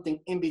to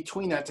something in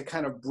between that to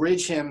kind of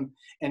bridge him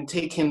and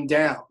take him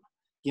down.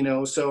 You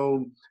know,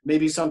 so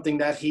maybe something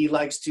that he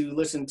likes to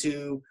listen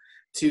to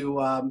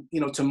you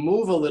know, to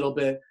move a little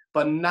bit,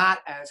 but not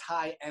as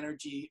high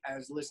energy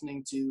as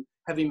listening to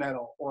heavy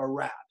metal or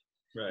rap.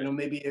 Right. You know,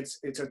 maybe it's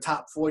a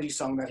top 40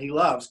 song that he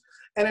loves.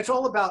 And it's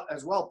all about,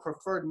 as well,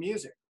 preferred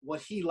music,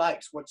 what he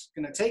likes, what's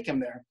going to take him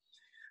there.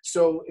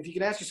 So if you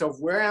can ask yourself,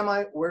 where am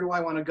I? Where do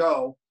I want to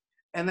go?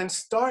 And then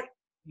start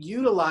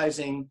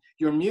utilizing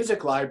your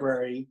music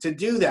library to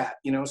do that.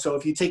 You know, so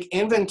if you take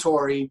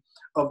inventory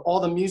of all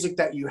the music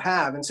that you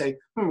have and say,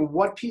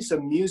 what piece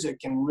of music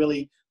can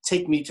really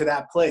take me to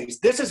that place?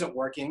 This isn't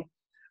working,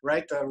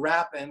 right? The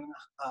rap and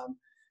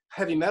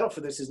heavy metal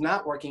for this is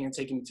not working and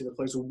taking me to the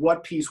place.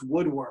 What piece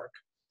would work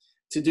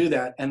to do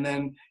that? And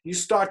then you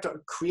start to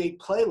create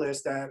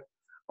playlists that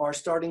are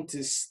starting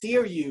to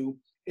steer you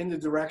in the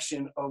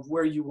direction of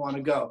where you want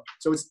to go.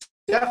 So it's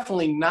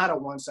definitely not a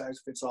one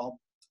size fits all.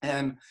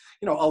 And,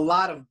 you know, a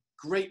lot of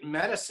great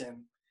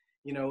medicine,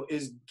 you know,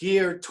 is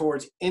geared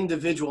towards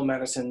individual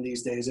medicine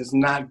these days. It's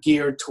not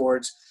geared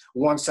towards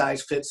one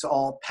size fits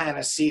all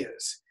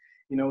panaceas.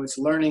 You know, it's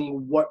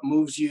learning what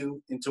moves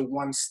you into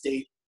one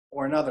state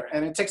or another.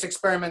 And it takes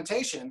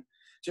experimentation,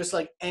 just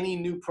like any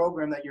new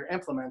program that you're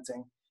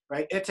implementing,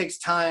 right? It takes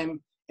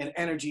time and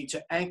energy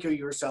to anchor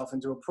yourself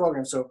into a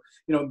program. So,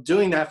 you know,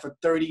 doing that for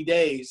 30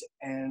 days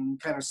and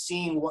kind of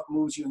seeing what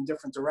moves you in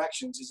different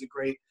directions is a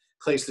great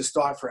place to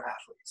start for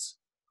athletes.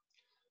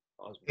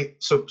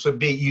 So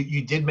B,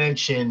 you did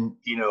mention,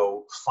 you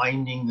know,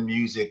 finding the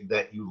music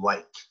that you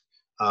like.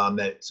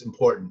 That's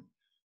important.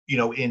 You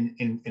know,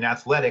 in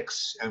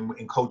athletics and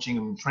in coaching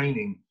and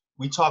training,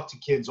 we talk to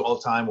kids all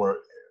the time, or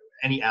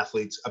any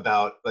athletes,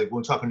 about, like, when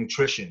we're talking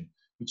nutrition,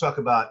 we talk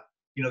about,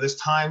 you know, there's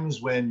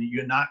times when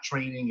you're not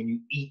training and you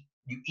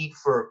eat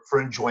for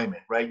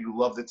enjoyment, right? You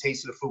love the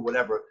taste of the food,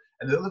 whatever.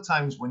 And there are other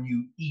times when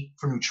you eat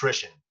for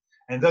nutrition,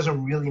 and it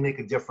doesn't really make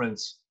a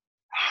difference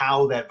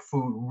how that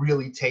food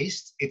really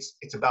tastes.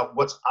 It's about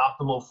what's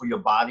optimal for your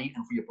body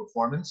and for your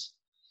performance.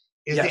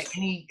 Is there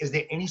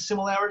any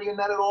similarity in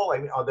that at all? I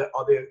mean, are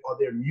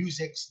there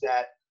musics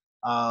that,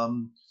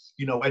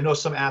 you know, I know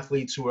some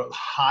athletes who are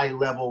high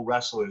level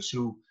wrestlers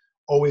who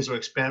always are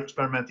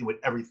experimenting with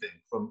everything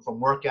from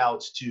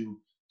workouts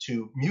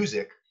to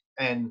music,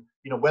 and,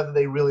 you know, whether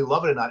they really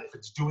love it or not, if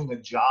it's doing a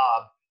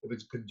job, if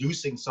it's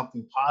producing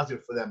something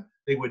positive for them,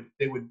 they would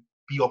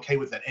be okay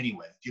with that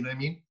anyway. Do you know what I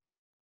mean?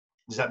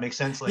 Does that make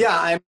sense? Yeah,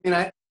 I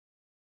mean,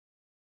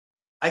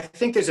 I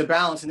think there's a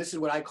balance, and this is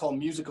what I call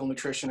musical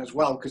nutrition as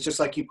well, because just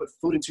like you put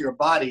food into your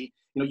body,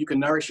 you know, you can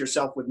nourish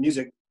yourself with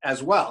music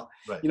as well.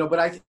 Right. You know,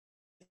 but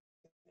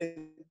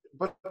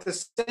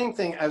the same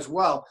thing as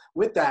well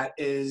with that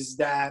is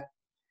that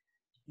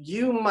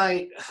you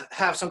might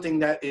have something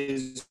that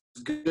is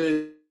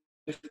good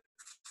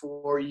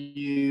for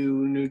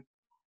you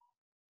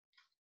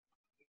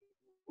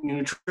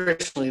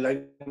nutritionally,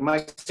 like you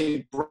might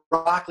say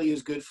broccoli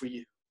is good for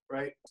you,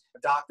 right? A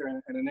doctor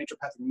and a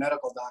naturopathic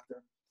medical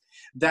doctor,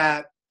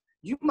 that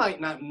you might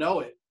not know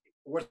it.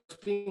 What's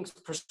being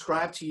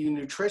prescribed to you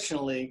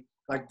nutritionally,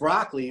 like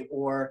broccoli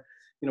or,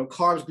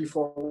 carbs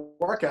before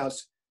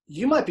workouts,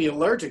 you might be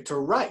allergic to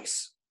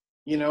rice,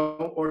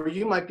 or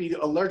you might be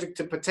allergic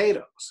to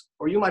potatoes,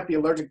 or you might be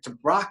allergic to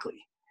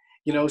broccoli,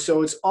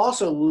 so it's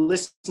also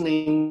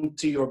listening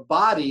to your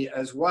body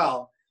as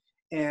well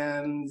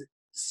and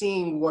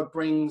seeing what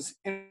brings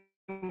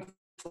inflammation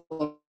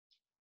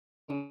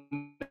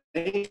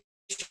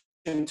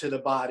to the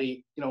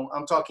body.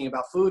 I'm talking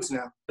about foods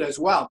now as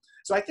well.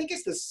 So I think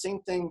it's the same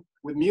thing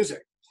with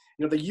music,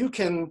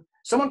 that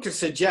someone could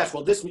suggest,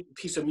 well, this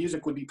piece of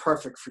music would be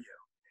perfect for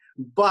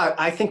you, but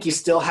I think you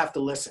still have to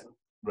listen.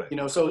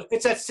 Right. So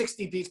it's at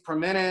 60 beats per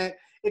minute.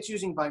 It's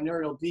using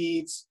binaural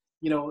beats.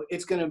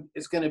 It's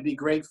gonna be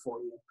great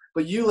for you.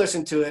 But you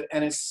listen to it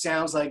and it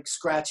sounds like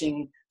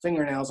scratching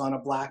fingernails on a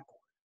blackboard.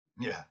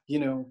 Yeah.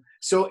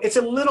 So it's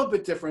a little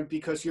bit different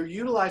because you're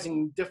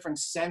utilizing different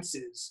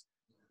senses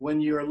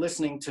when you're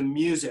listening to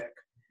music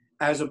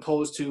as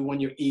opposed to when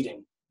you're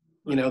eating.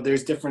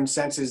 There's different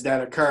senses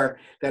that occur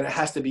that it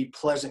has to be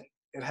pleasant.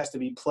 It has to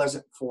be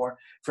pleasant for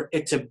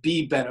it to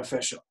be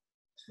beneficial.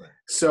 Right.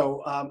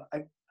 So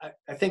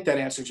I think that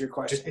answers your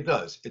question. It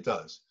does.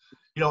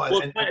 Well,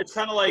 it's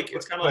kind of like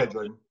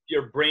Jordan.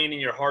 Your brain and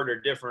your heart are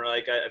different.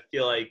 Like I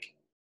feel like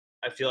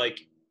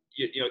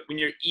when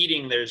you're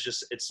eating,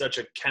 it's such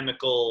a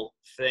chemical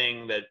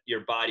thing that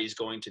your body's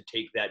going to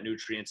take that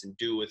nutrients and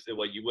do with it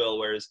what you will.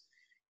 Whereas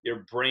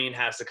your brain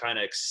has to kind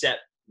of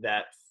accept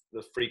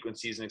the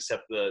frequencies and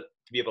accept to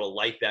be able to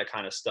like that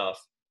kind of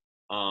stuff.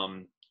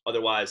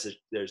 Otherwise,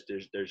 there's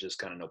just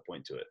kind of no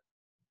point to it.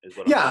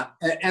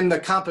 And the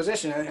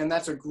composition, and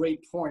that's a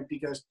great point,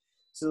 because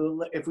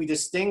so if we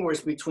distinguish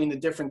between the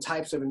different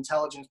types of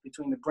intelligence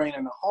between the brain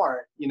and the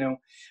heart,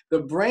 the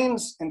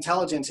brain's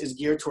intelligence is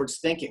geared towards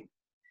thinking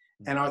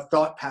and our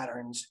thought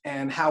patterns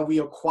and how we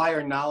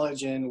acquire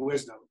knowledge and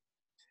wisdom,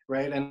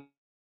 right? And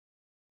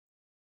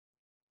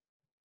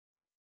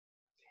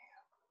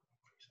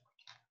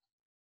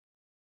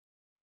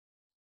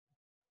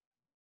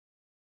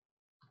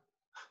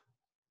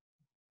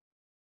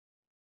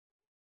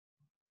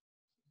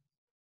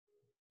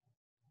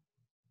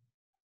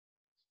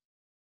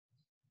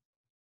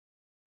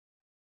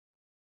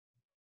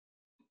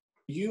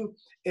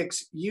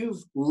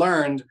you've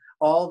learned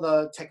all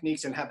the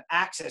techniques and have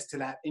access to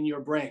that in your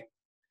brain.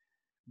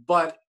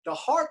 But the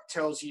heart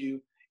tells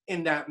you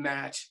in that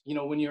match,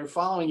 when you're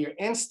following your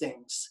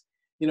instincts,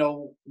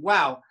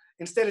 wow,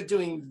 instead of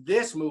doing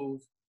this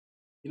move,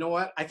 you know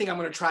what, I think I'm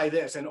going to try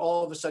this. And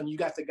all of a sudden you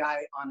got the guy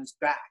on his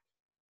back.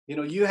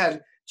 You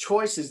had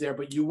choices there,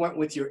 but you went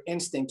with your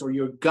instinct or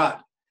your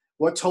gut.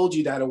 What told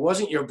you that? It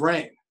wasn't your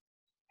brain,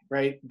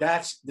 right?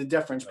 That's the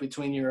difference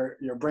between your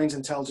brain's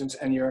intelligence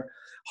and your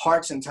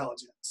heart's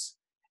intelligence.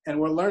 And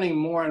we're learning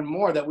more and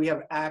more that we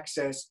have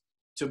access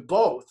to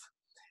both.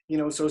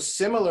 So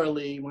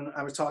similarly, when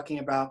I was talking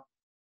about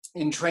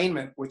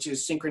entrainment, which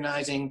is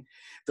synchronizing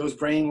those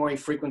brainwave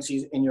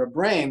frequencies in your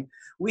brain,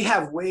 we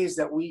have ways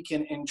that we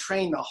can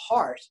entrain the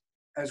heart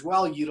as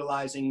well,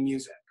 utilizing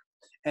music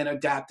and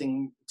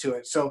adapting to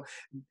it. So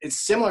it's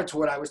similar to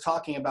what I was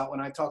talking about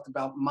when I talked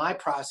about my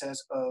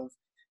process of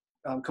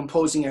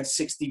composing at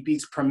 60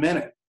 beats per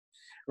minute,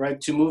 right?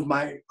 To move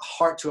my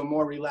heart to a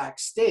more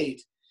relaxed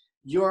state.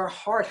 Your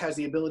heart has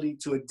the ability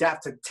to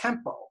adapt to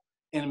tempo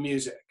in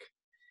music.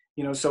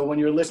 So when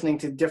you're listening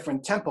to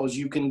different tempos,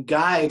 you can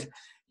guide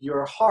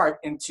your heart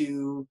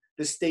into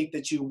the state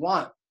that you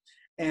want.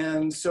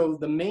 And so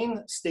the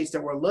main states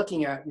that we're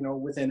looking at,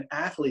 within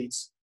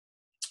athletes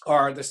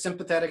are the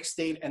sympathetic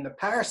state and the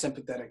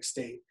parasympathetic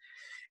state.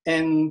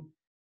 And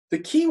the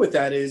key with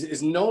that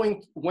is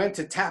knowing when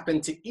to tap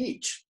into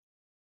each.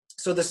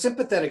 So the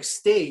sympathetic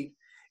state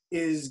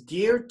is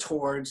geared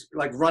towards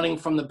like running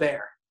from the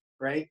bear,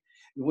 right?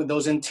 With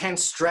those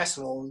intense,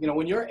 stressful,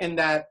 when you're in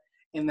that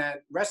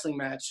wrestling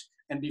match,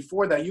 and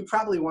before that, you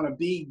probably want to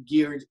be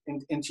geared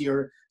into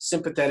your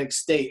sympathetic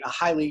state.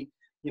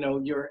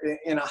 You're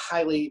in a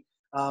highly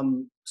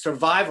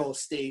survival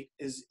state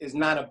is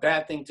not a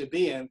bad thing to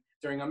be in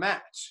during a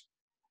match,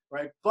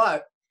 right?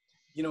 But,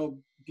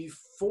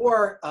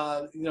 before,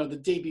 the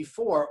day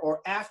before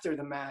or after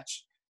the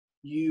match,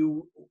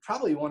 you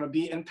probably want to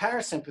be in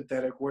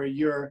parasympathetic, where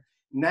you're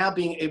now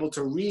being able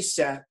to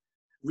reset,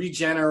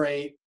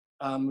 regenerate,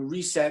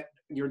 reset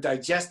your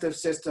digestive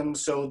system,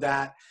 so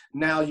that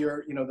now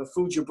the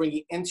foods you're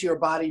bringing into your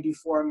body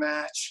before a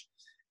match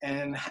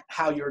and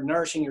how you're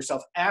nourishing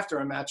yourself after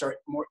a match are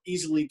more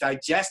easily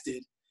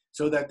digested,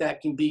 so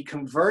that can be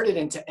converted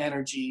into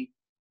energy,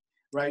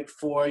 right,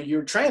 for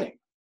your training.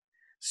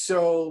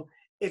 So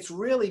it's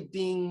really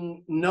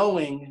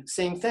knowing,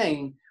 same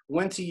thing,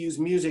 when to use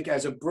music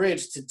as a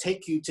bridge to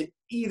take you to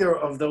either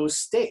of those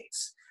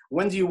states.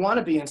 When do you want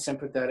to be in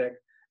sympathetic?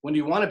 When do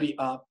you want to be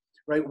up,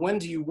 right? When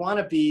do you want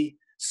to be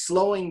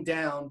slowing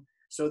down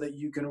so that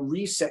you can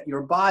reset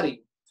your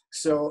body?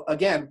 So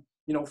again,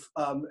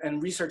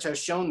 and research has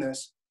shown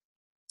this,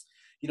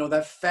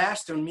 that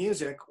faster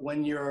music,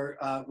 when you're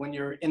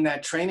in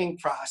that training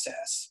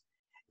process,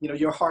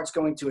 your heart's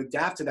going to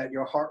adapt to that.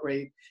 Your heart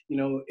rate,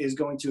 is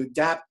going to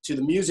adapt to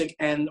the music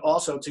and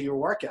also to your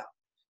workout.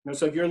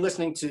 So if you're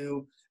listening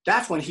to,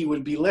 that's when he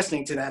would be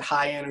listening to that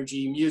high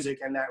energy music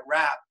and that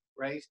rap,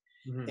 right?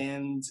 Mm-hmm.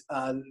 And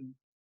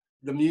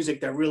the music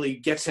that really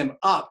gets him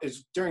up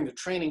is during the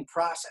training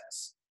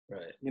process,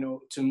 right?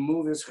 To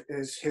move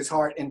his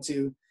heart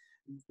into,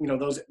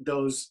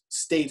 those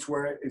states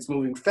where it's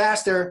moving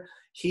faster.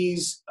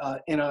 He's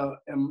in a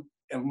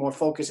more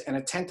focused and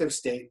attentive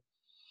state.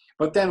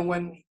 But then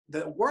when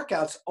the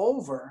workout's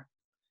over,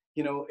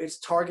 it's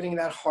targeting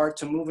that heart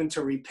to move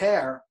into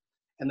repair,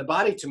 and the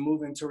body to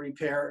move into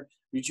repair,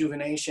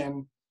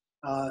 rejuvenation,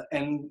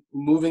 and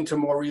moving to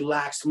more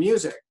relaxed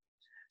music.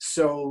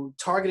 So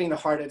targeting the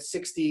heart at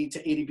 60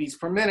 to 80 beats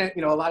per minute,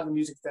 a lot of the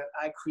music that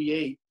I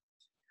create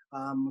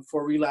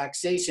for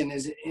relaxation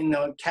is in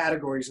the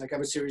categories. Like I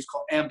have a series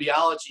called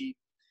Ambiology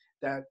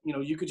that,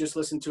 you could just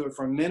listen to it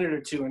for a minute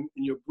or two, and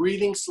your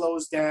breathing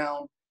slows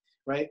down,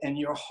 right? And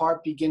your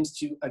heart begins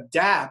to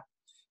adapt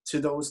to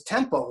those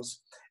tempos.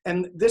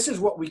 And this is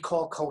what we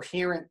call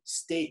coherent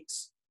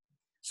states.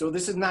 So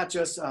this is not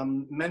just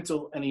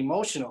mental and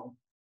emotional,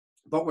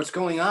 but what's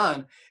going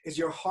on is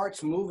your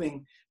heart's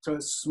moving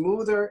to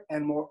smoother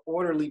and more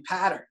orderly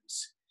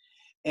patterns.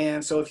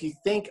 And so if you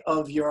think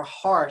of your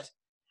heart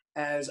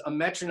as a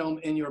metronome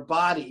in your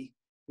body,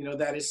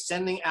 that is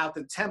sending out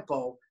the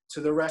tempo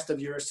to the rest of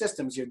your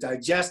systems, your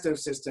digestive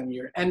system,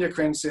 your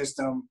endocrine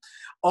system,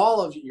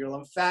 all of your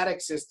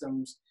lymphatic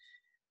systems.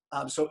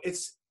 So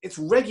it's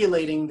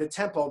regulating the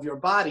tempo of your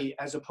body,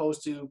 as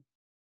opposed to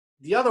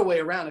the other way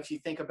around. If you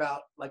think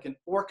about like an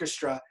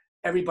orchestra,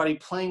 everybody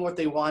playing what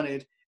they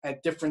wanted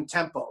at different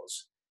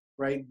tempos,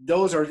 right?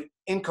 Those are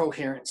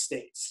incoherent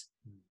states.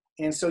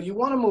 And so you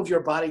want to move your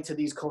body to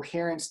these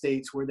coherent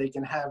states where they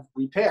can have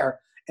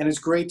repair. And it's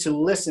great to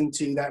listen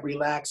to that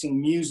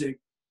relaxing music,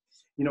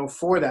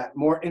 for that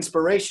more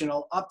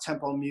inspirational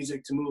up-tempo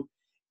music to move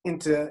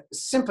into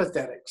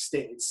sympathetic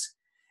states.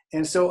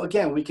 And so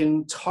again, we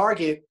can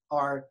target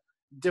our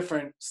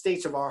different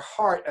states of our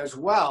heart as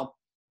well.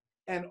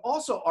 And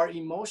also our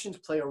emotions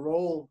play a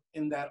role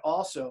in that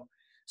also.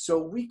 So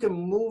we can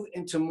move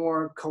into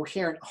more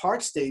coherent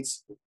heart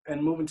states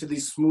and move into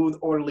these smooth,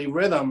 orderly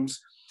rhythms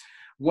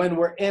when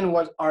we're in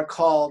what are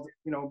called,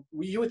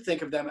 you would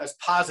think of them as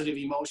positive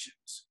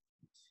emotions,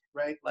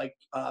 right? Like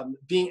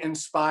being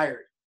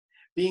inspired,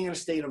 being in a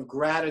state of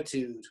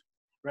gratitude,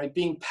 right?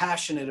 Being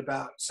passionate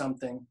about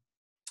something,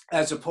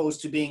 as opposed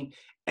to being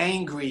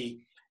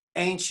angry,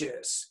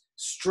 anxious,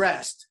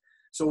 stressed.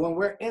 So when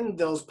we're in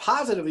those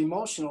positive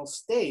emotional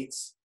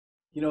states,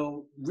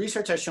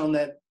 research has shown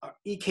that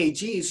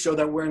EKGs show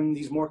that we're in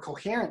these more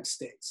coherent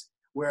states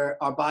where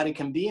our body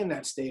can be in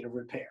that state of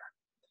repair.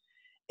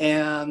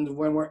 And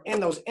when we're in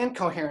those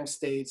incoherent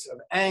states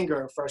of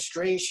anger,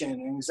 frustration,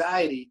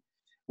 anxiety,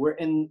 we're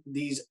in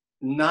these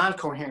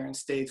non-coherent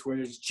states where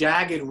there's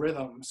jagged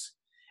rhythms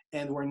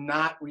and we're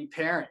not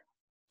repairing.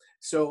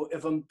 So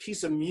if a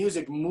piece of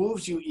music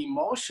moves you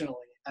emotionally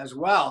as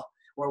well,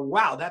 or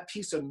wow, that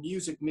piece of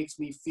music makes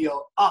me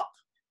feel up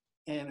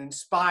and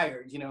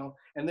inspired,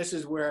 and this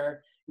is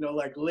where,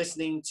 like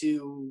listening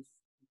to,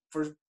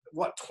 for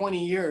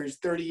 20 years,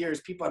 30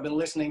 years, people have been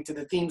listening to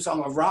the theme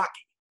song of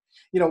Rocky.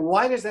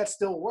 Why does that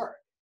still work?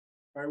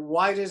 Or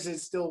why does it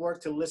still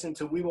work to listen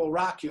to We Will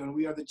Rock You and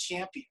We Are the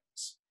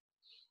Champions,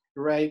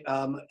 right?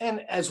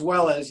 And as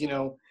well as,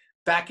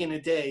 back in the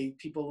day,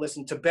 people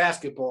listened to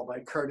Basketball by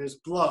Curtis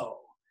Blow.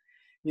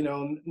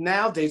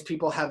 Nowadays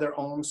people have their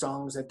own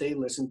songs that they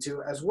listen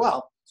to as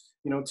well,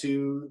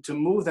 to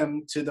move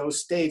them to those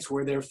states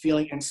where they're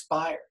feeling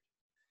inspired.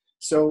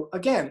 So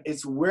again,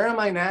 it's where am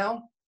I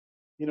now?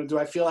 Do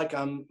I feel like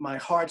my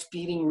heart's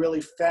beating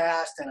really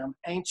fast and I'm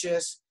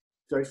anxious?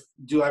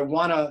 Do I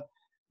want to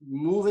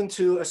move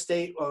into a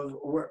state of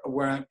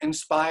where I'm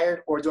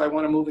inspired, or do I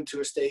want to move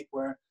into a state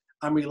where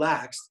I'm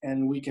relaxed?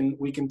 And we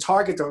can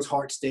target those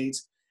heart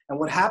states. And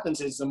what happens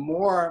is the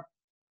more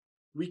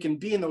we can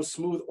be in those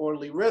smooth,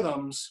 orderly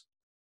rhythms,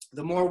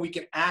 the more we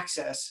can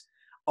access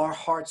our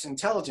heart's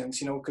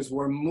intelligence, because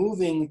we're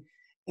moving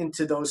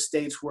into those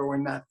states where we're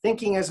not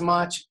thinking as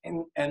much,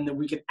 and that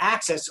we can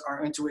access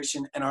our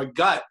intuition and our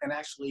gut and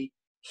actually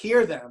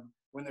hear them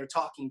when they're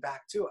talking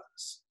back to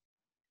us.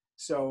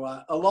 So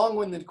a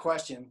long-winded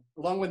question,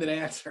 long-winded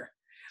answer.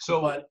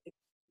 So, but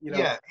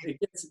yeah, it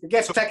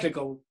gets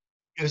technical.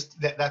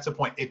 That's a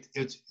point.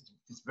 It's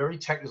very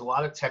tech. There's a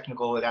lot of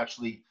technical. It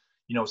actually,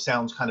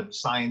 sounds kind of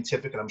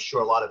scientific, and I'm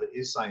sure a lot of it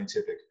is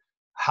scientific.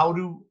 How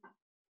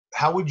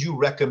would you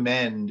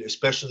recommend,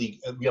 especially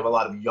we have a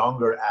lot of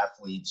younger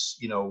athletes,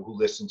 who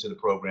listen to the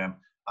program.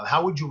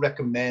 How would you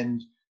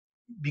recommend,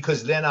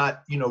 because they're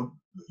not,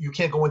 you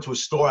can't go into a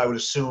store, I would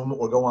assume,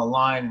 or go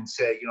online and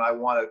say, I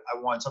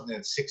want something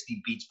that's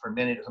 60 beats per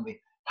minute or something.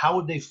 How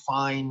would they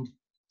find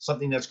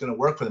something that's going to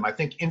work for them? I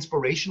think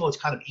inspirational is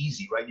kind of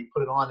easy, right? You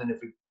put it on, and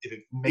if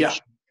it makes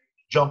you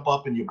jump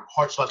up and your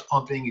heart starts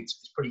pumping,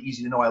 it's pretty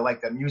easy to know I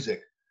like that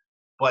music.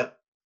 But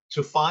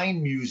to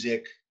find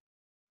music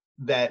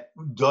that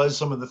does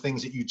some of the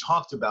things that you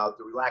talked about,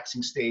 the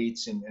relaxing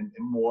states and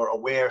more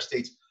aware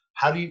states.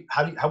 How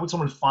would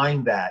someone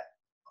find that,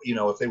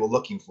 if they were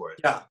looking for it?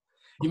 Yeah.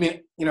 You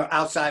mean,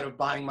 outside of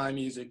buying my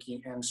music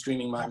and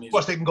streaming my music? Of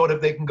course, they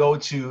can go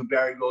to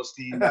Barry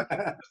Goldstein,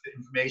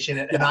 information.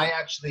 And I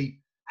actually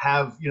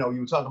have, you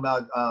were talking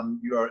about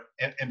your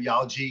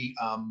embryology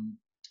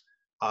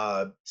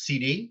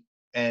CD,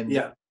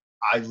 and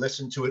I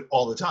listen to it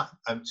all the time.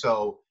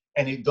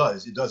 And it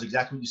does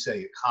exactly what you say.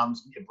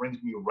 It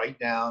brings me right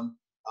down,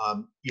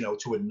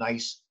 to a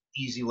nice,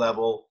 easy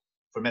level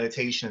for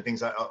meditation and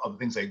things of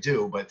things I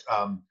do. But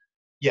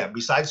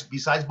besides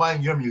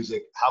buying your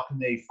music, how can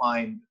they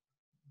find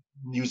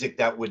music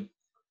that would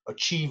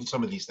achieve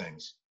some of these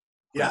things?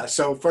 Yeah.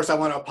 So first, I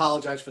want to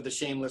apologize for the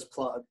shameless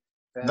plug.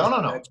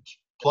 No.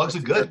 Plugs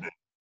are good.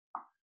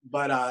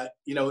 But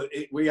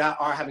we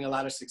are having a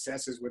lot of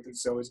successes with it,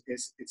 so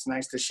it's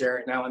nice to share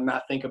it now and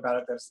not think about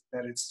it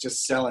that it's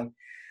just selling.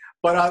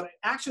 But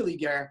actually,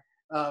 Gary,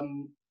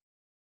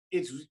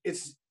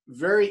 it's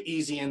very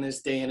easy in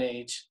this day and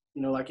age.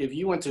 Like if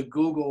you went to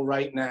Google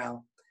right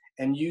now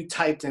and you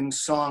typed in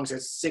songs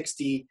at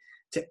 60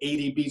 to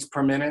 80 beats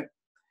per minute,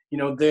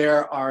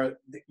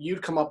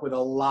 you'd come up with a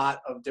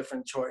lot of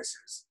different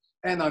choices.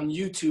 And on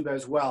YouTube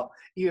as well.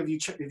 If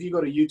you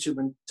go to YouTube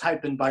and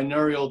type in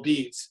binaural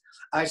beats,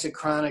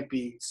 isochronic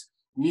beats,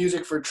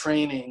 music for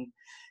training,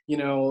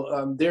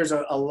 there's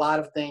a lot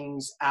of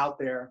things out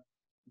there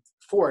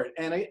for it.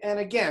 And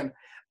again,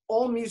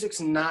 all music's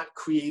not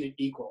created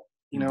equal,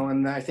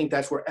 and I think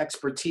that's where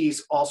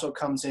expertise also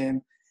comes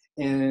in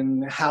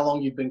how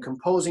long you've been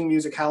composing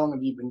music, how long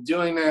have you been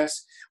doing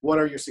this, what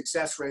are your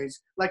success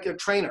rates? Like a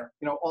trainer,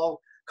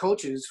 all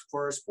coaches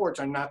for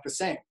sports are not the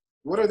same.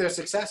 What are their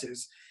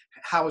successes?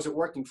 How is it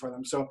working for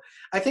them? So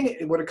I think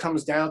what it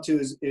comes down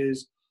to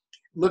is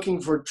looking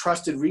for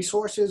trusted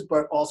resources,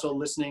 but also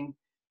listening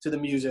to the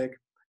music.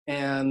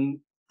 And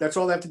that's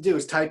all they have to do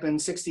is type in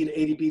 60 to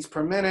 80 beats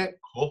per minute,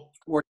 cool,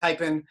 or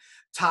type in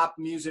top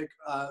music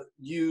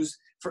used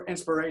for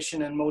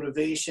inspiration and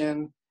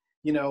motivation,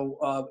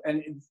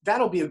 and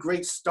that'll be a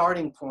great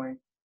starting point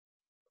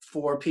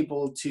for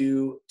people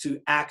to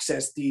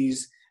access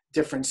these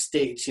different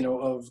states,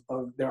 of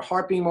their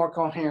heart being more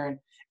coherent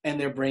and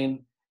their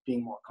brain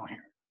being more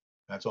coherent.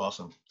 That's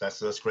awesome.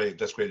 That's great.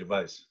 That's great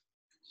advice.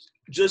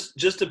 Just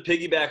to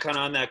piggyback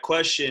on that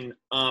question,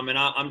 and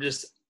I'm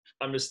just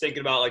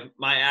thinking about like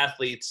my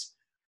athletes,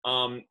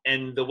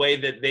 and the way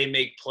that they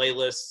make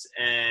playlists.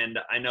 And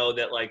I know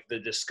that like the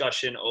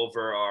discussion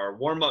over our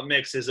warm-up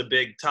mix is a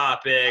big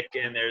topic,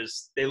 and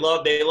they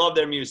love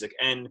their music,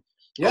 and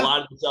a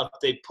lot of the stuff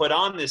they put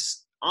on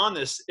this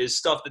is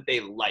stuff that they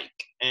like.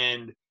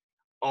 And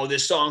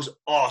this song's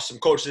awesome,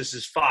 coach, this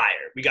is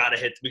fire, we gotta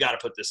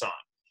put this on.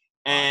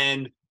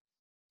 And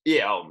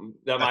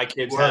that my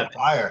kids have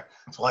fire.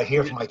 That's what I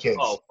hear from my kids.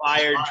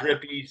 Fire,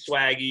 drippy,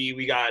 swaggy,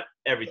 we got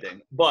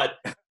everything. But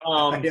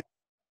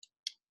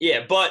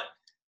but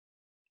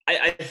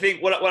I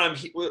think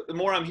the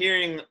more I'm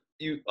hearing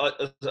you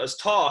us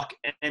talk,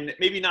 and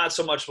maybe not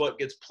so much what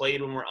gets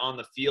played when we're on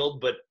the field,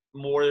 but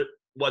more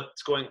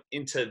what's going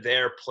into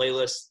their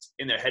playlist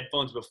in their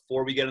headphones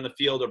before we get on the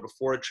field or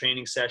before a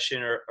training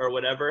session or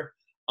whatever.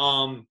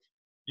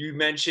 You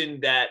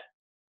mentioned that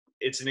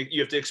you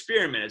have to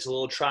experiment. It's a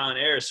little trial and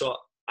error. So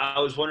I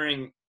was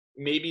wondering,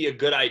 maybe a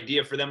good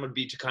idea for them would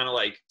be to kind of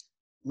like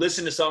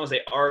listen to songs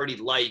they already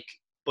like,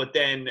 but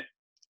then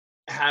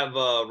have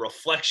a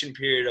reflection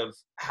period of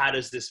how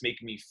does this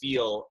make me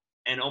feel,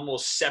 and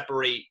almost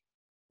separate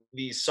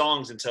these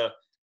songs into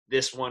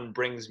this one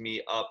brings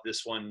me up,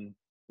 this one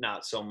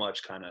not so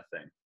much, kind of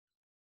thing.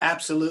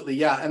 Absolutely.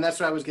 Yeah. And that's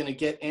what I was going to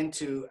get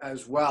into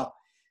as well.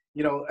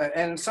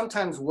 And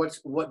sometimes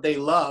what they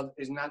love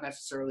is not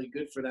necessarily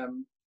good for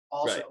them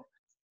also.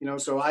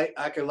 Right. So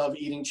I could love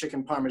eating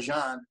chicken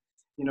Parmesan,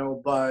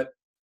 but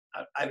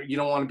you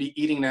don't want to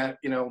be eating that,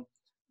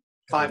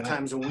 5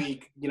 times a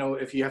week,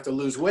 if you have to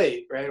lose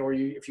weight, right? Or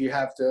if you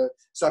have to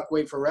suck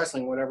weight for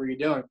wrestling, whatever you're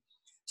doing.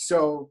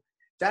 So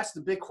that's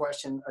the big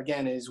question,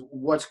 again, is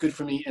what's good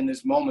for me in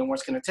this moment?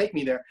 What's going to take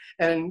me there?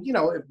 And,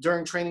 if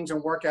during trainings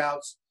and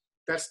workouts,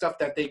 that stuff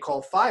that they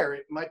call fire,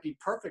 it might be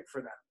perfect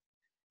for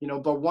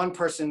them, but one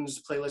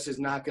person's playlist is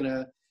not going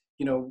to,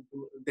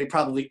 they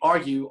probably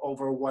argue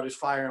over what is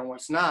fire and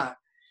what's not,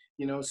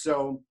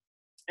 so.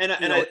 And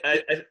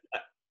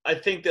I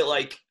think that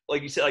like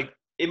you said, like,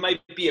 it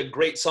might be a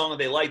great song that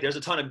they like. There's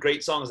a ton of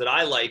great songs that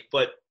I like,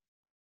 but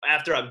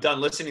after I'm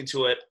done listening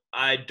to it,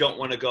 I don't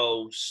want to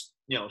go,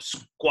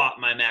 squat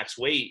my max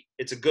weight.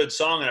 It's a good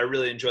song and I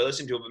really enjoy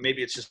listening to it, but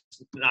maybe it's just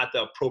not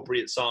the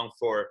appropriate song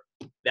for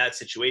that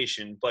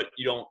situation. But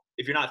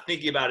if you're not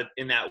thinking about it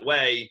in that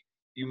way,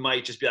 you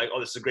might just be like, oh,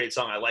 this is a great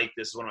song. I like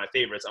this. This is one of my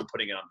favorites. I'm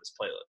putting it on this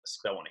playlist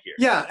because I want to hear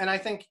it. Yeah. And I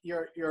think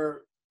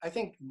I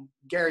think,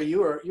 Gary, you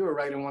were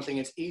right in one thing.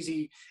 It's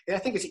easy. I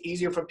think it's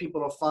easier for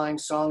people to find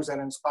songs that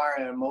inspire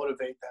and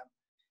motivate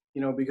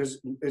them, because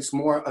it's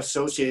more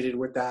associated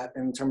with that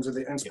in terms of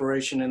the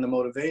inspiration and the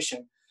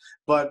motivation.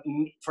 But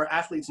for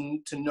athletes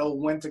to know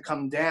when to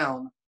come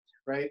down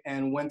right?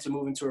 And when to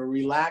move into a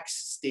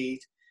relaxed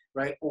state,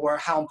 right? Or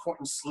how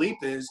important sleep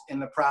is in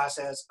the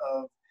process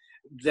of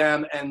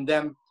them,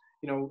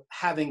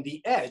 having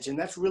the edge. And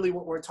that's really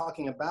what we're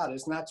talking about.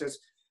 It's not just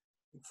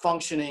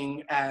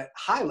functioning at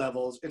high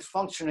levels, it's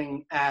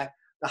functioning at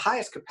the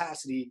highest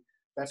capacity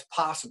that's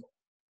possible,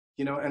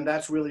 and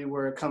that's really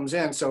where it comes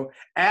in. So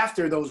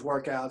after those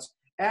workouts,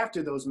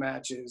 after those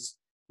matches,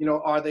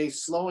 are they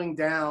slowing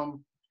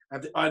down?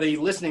 Are they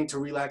listening to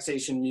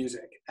relaxation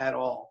music at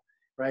all,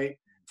 right?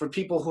 For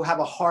people who have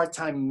a hard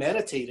time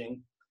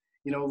meditating,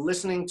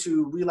 listening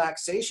to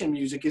relaxation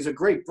music is a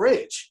great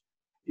bridge,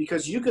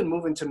 because you can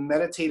move into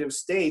meditative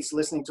states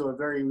listening to a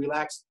very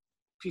relaxed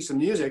piece of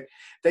music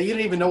that you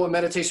didn't even know what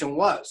meditation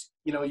was.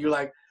 You're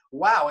like,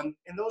 wow, and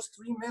in those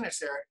 3 minutes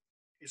there,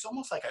 it's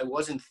almost like I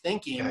wasn't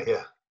thinking,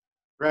 Yeah.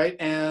 right?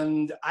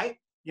 And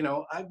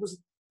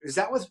is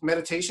that what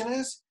meditation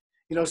is?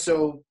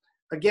 So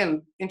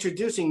again,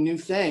 introducing new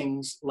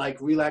things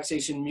like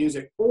relaxation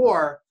music,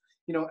 or,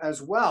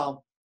 as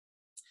well,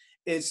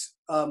 it's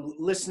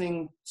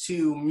listening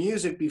to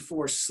music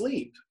before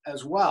sleep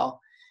as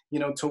well,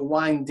 to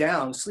wind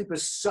down. Sleep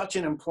is such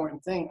an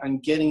important thing on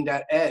getting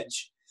that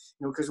edge,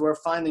 because we're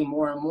finding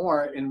more and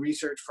more in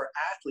research for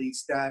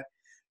athletes that,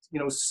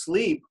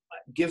 sleep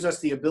gives us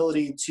the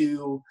ability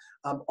to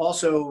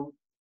also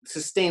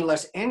sustain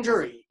less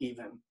injury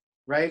even,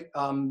 right?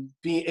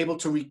 Being able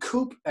to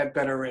recoup at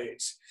better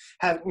rates,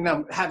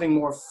 having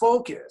more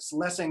focus,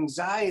 less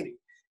anxiety.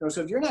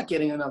 So if you're not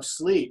getting enough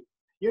sleep,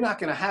 you're not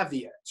going to have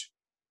the edge,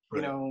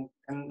 Right.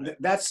 And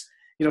that's,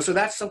 so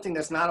that's something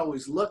that's not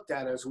always looked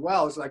at as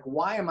well. It's like,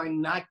 why am I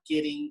not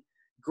getting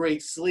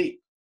great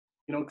sleep?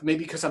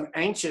 Maybe because I'm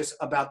anxious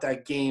about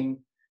that game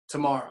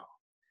tomorrow.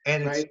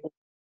 And right?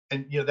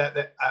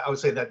 that I would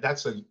say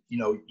that's a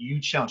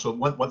huge challenge. So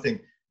one thing,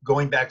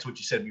 going back to what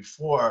you said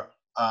before,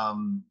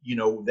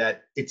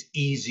 that it's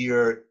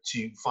easier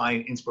to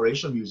find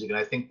inspirational music, and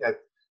I think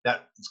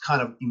that it's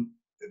kind of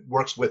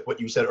works with what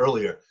you said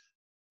earlier.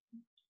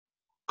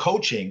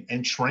 Coaching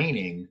and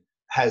training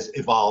has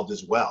evolved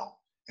as well,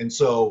 and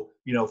so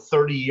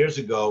 30 years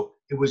ago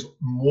it was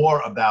more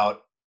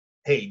about,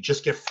 hey,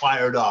 just get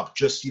fired up,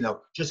 just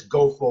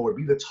go forward,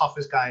 be the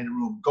toughest guy in the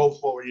room, go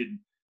forward. And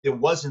there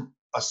wasn't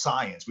a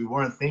science. We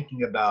weren't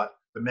thinking about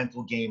the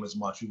mental game as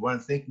much. We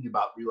weren't thinking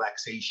about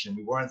relaxation.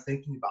 We weren't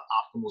thinking about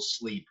optimal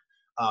sleep,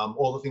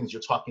 all the things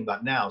you're talking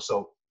about now.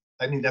 So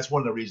I think that's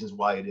one of the reasons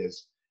why it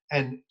is.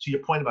 And to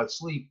your point about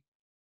sleep,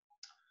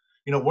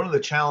 one of the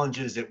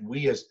challenges that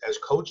we as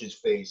coaches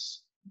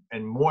face,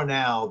 and more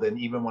now than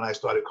even when I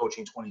started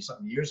coaching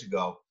 20-something years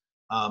ago,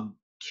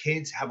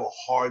 kids have a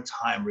hard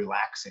time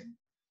relaxing.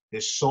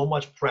 There's so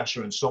much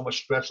pressure and so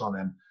much stress on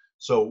them.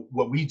 So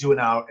what we do in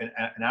our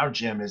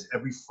gym is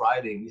every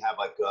Friday we have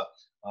like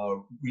a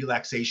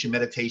relaxation,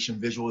 meditation,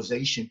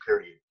 visualization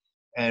period.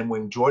 And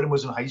when Jordan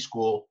was in high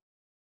school,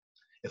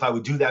 if I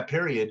would do that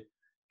period,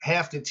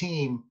 half the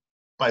team,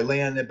 by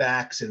laying on their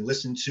backs and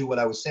listen to what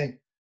I was saying,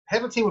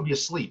 half the team would be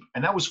asleep,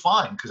 and that was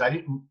fine because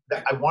I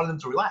wanted them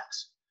to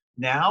relax.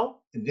 Now,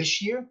 in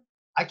this year,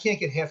 I can't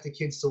get half the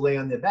kids to lay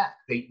on their back.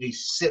 They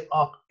sit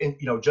up and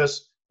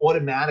just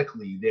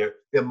automatically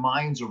their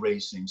minds are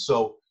racing.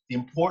 So the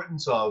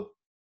importance of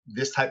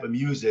this type of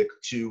music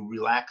to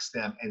relax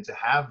them and to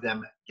have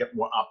them get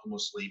more optimal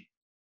sleep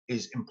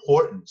is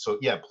important. So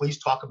yeah, please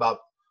talk about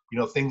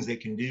things they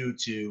can do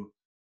to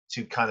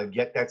kind of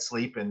get that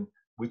sleep. And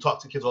we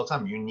talk to kids all the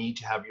time. You need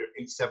to have your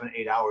 7,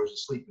 8 hours of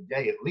sleep a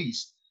day at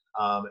least,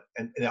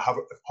 and have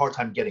a hard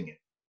time getting it.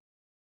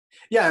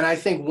 Yeah, and I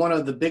think one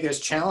of the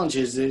biggest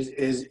challenges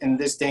is in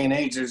this day and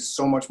age, there's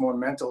so much more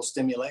mental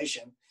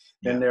stimulation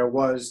than there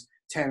was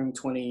 10,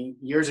 20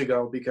 years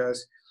ago,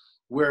 because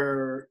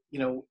we're,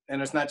 and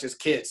it's not just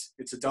kids,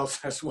 it's adults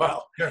as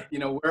well. Sure.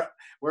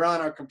 We're on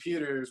our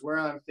computers, we're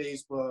on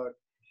Facebook,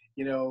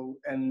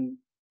 and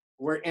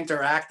we're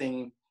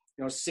interacting,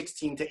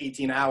 16 to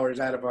 18 hours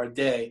out of our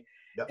day.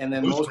 Yep. And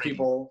then most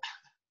people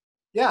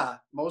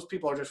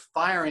are just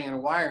firing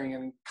and wiring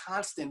in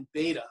constant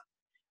beta.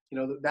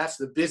 That's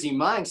the busy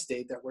mind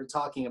state that we're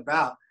talking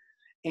about.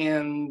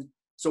 And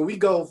so we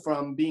go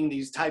from being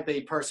these type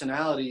A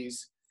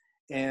personalities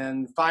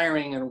and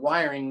firing and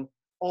wiring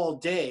all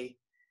day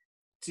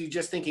to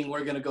just thinking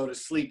we're going to go to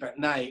sleep at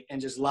night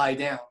and just lie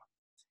down.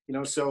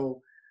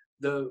 So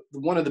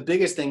one of the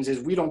biggest things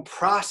is we don't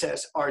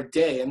process our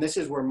day. And this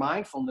is where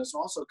mindfulness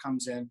also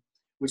comes in,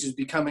 which is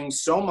becoming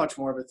so much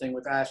more of a thing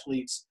with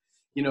athletes,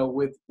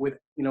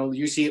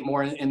 you see it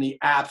more in the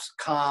apps,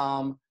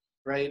 Calm,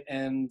 right?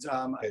 And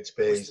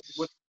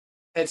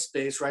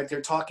Headspace, right?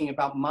 They're talking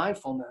about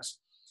mindfulness.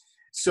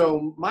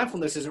 So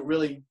mindfulness isn't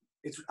really,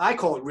 I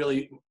call it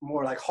really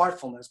more like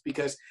heartfulness,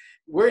 because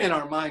we're in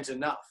our minds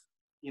enough,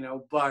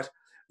 but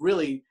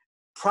really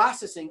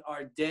processing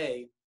our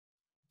day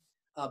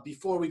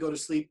before we go to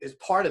sleep is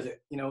part of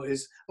it,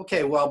 is,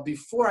 okay, well,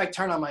 before I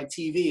turn on my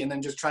TV and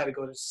then just try to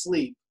go to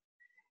sleep,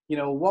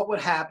 what would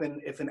happen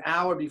if an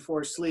hour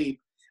before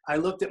sleep, I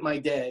looked at my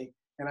day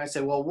and I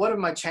said, well, what have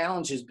my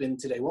challenges been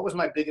today? What was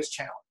my biggest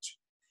challenge?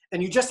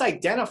 And you just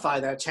identify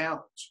that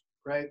challenge,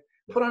 right?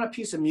 Put on a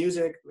piece of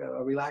music,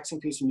 a relaxing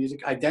piece of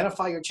music,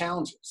 identify your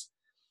challenges,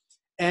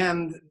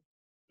 and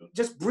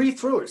just breathe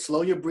through it.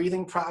 Slow your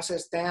breathing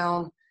process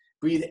down,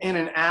 breathe in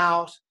and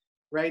out,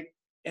 right?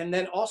 And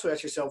then also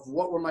ask yourself,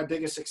 what were my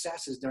biggest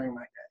successes during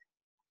my day?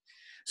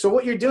 So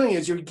what you're doing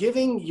is you're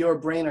giving your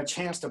brain a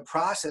chance to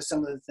process some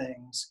of the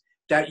things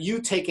that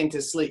you take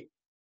into sleep.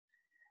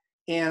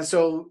 And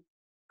so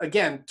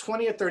again,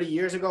 20 or 30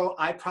 years ago,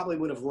 I probably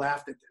would have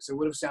laughed at this. It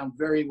would have sounded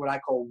very what I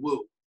call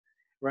woo,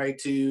 right?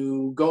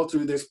 To go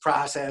through this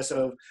process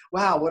of,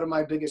 wow, what are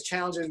my biggest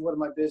challenges? What are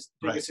my biggest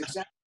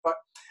successes? But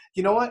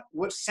you know what?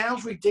 What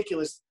sounds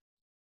ridiculous,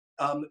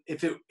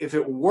 if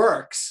it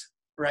works,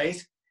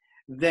 right?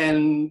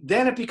 Then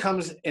it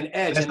becomes an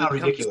edge. That's and not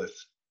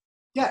ridiculous.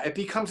 Yeah, it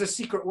becomes a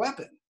secret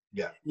weapon.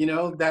 Yeah.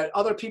 That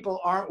other people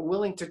aren't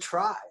willing to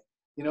try.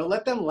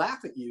 Let them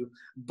laugh at you.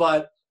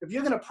 But if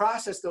you're going to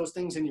process those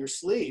things in your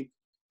sleep,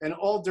 and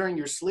all during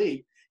your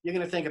sleep, you're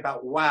going to think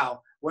about,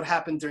 wow, what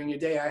happened during your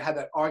day? I had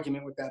that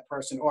argument with that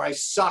person, or I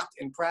sucked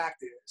in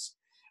practice,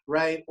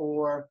 right?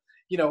 Or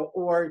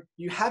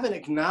you haven't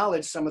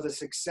acknowledged some of the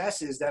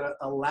successes that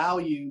allow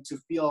you to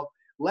feel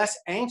less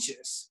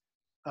anxious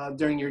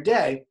during your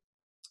day.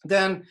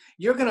 Then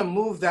you're going to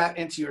move that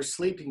into your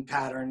sleeping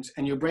patterns,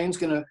 and your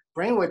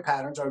brainwave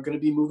patterns are going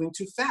to be moving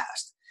too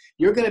fast.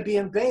 You're going to be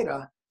in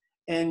beta,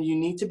 and you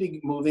need to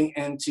be moving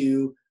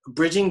into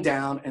bridging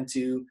down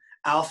into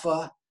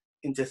alpha,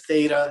 into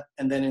theta,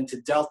 and then into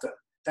delta.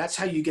 That's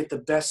how you get the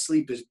best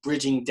sleep, is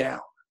bridging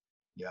down.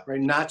 Yeah. Right.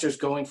 Not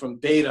just going from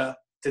beta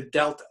to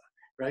delta,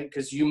 right?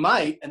 Because you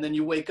might, and then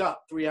you wake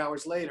up 3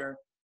 hours later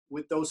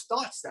with those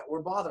thoughts that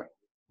were bothering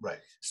you. Right.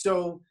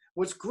 So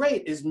what's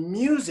great is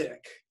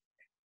music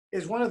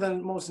is one of the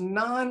most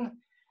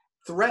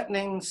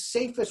non-threatening,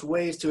 safest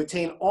ways to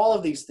attain all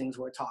of these things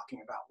we're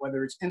talking about,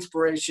 whether it's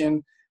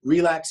inspiration,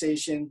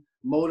 relaxation,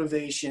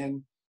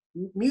 motivation.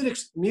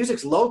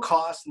 Music's low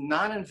cost,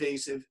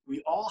 non-invasive.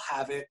 We all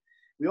have it.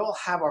 We all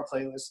have our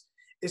playlists.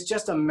 It's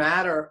just a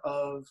matter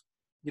of,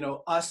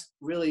 us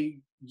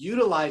really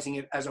utilizing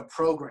it as a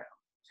program.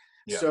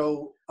 Yeah.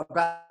 So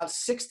about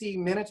 60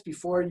 minutes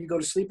before you go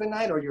to sleep at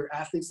night, or your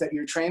athletes that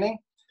you're training,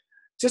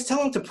 just tell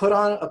them to put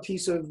on a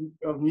piece of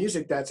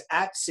music that's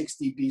at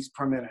 60 beats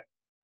per minute.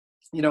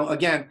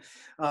 Again,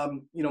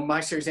 My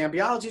Series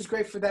Ambiology is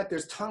great for that.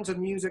 There's tons of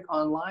music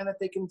online that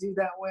they can do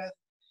that with.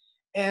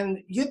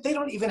 And they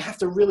don't even have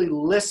to really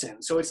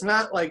listen. So it's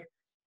not like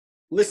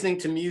listening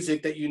to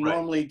music that you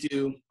normally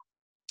do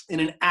in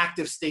an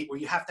active state where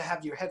you have to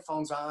have your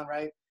headphones on,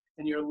 right?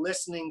 And you're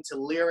listening to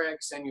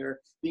lyrics and you're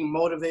being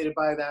motivated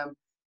by them.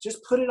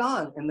 Just put it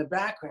on in the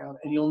background,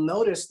 and you'll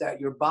notice that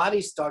your body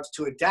starts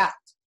to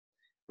adapt,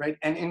 right?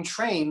 And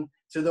entrain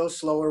to those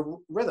slower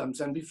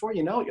rhythms. And before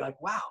you know it, you're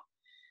like, wow,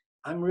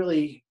 I'm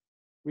really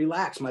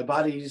relaxed. My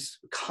body's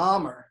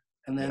calmer.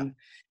 And then,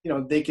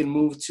 they can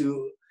move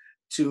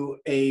to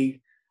a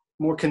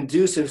more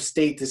conducive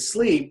state to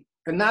sleep.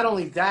 And not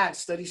only that,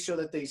 studies show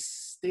that they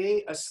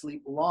stay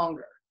asleep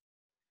longer.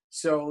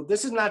 So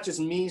this is not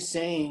just me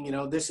saying,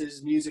 this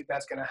is music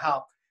that's going to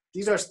help.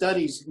 These are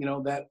studies,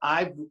 that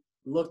I've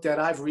looked at,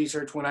 I've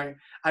researched when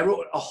I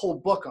wrote a whole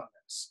book on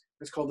this.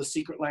 It's called The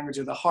Secret Language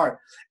of the Heart.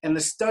 And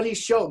the studies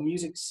show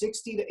music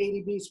 60 to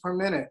 80 beats per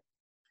minute,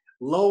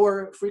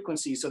 lower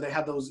frequencies. So they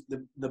have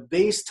the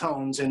bass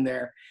tones in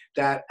there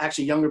that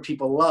actually younger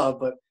people love,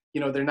 but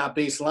they're not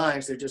bass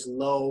lines. They're just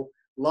low,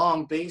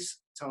 long bass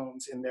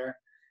tones in there.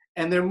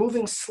 And they're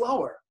moving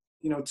slower,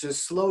 to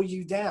slow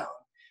you down.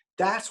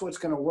 That's what's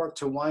going to work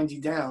to wind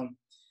you down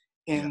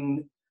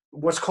in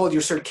what's called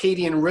your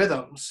circadian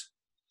rhythms.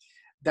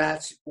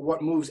 That's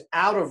what moves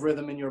out of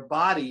rhythm in your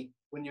body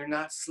when you're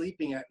not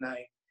sleeping at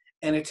night.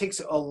 And it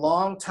takes a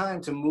long time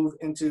to move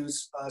into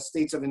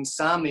states of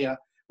insomnia,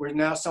 where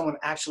now someone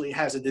actually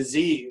has a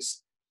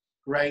disease,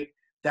 right,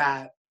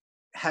 that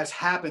has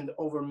happened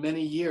over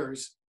many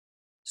years.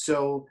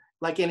 So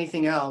like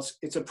anything else,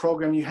 it's a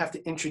program you have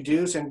to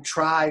introduce and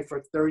try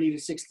for 30 to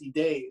 60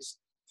 days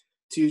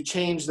to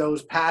change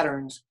those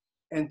patterns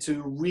and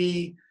to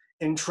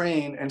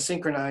re-entrain and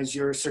synchronize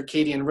your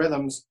circadian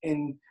rhythms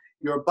in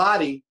your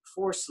body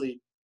for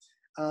sleep.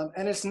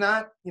 And it's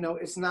not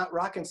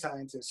rocket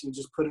science. You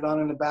just put it on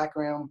in the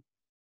background,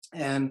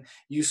 and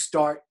you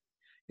start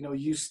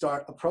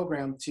a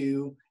program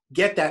to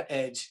get that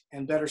edge,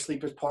 and better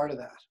sleep is part of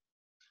that.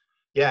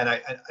 Yeah, and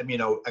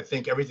I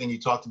think everything you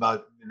talked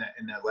about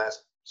in that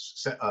last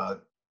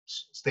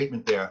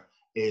statement there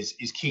is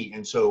key.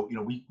 And so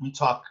we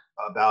talk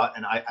about,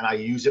 and I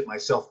use it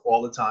myself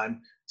all the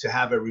time, to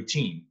have a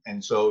routine.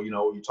 And so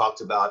you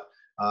talked about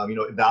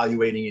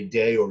evaluating your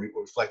day, or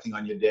reflecting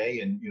on your day,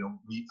 and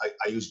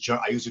I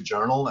use a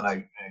journal, and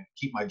I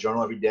keep my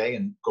journal every day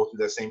and go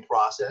through that same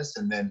process,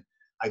 and then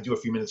I do a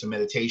few minutes of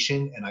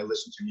meditation, and I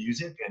listen to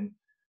music, and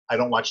I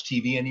don't watch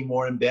TV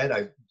anymore in bed.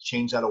 I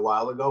changed that a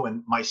while ago,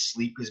 and my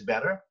sleep is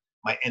better.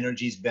 My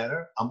energy is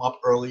better. I'm up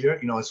earlier,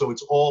 and so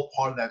it's all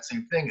part of that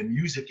same thing. And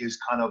music is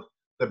kind of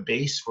the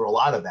base for a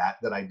lot of that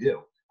I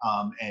do.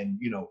 And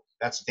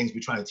that's the things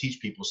we're trying to teach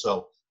people.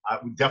 So I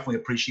would definitely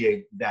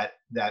appreciate that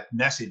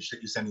message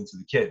that you're sending to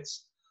the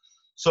kids.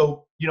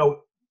 So, you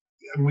know,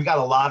 we got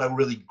a lot of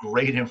really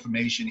great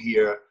information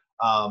here.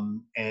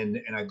 And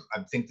I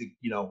think that,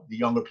 you know, the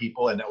younger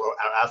people and our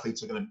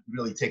athletes are going to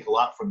really take a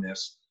lot from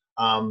this.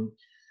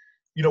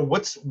 You know,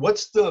 what's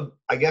the,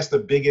 I guess, the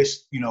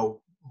biggest, you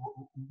know,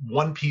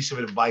 one piece of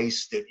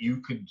advice that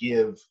you could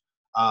give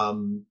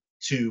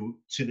to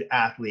the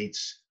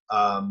athletes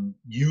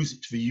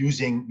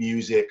using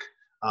music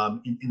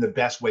in the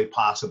best way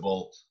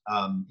possible?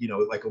 You know,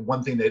 like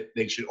one thing that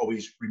they should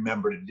always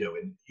remember to do.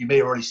 And you may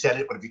have already said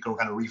it, but if you can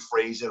kind of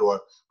rephrase it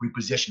or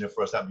reposition it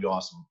for us, that'd be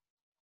awesome.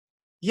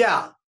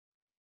 Yeah.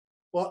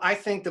 Well, I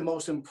think the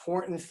most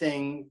important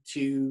thing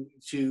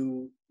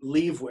to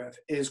leave with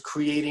is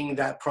creating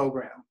that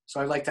program.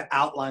 So I'd like to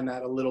outline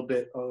that a little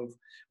bit of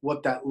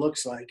what that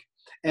looks like.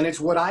 And it's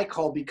what I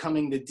call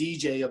becoming the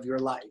DJ of your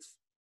life.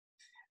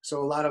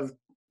 So a lot of,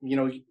 you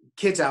know,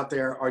 kids out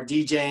there are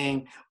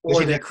DJing,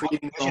 or they're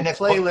creating their own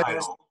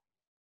playlist.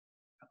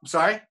 I'm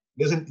sorry?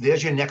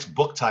 There's your next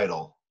book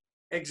title.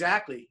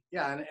 Exactly.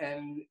 Yeah.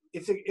 And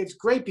it's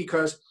great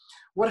because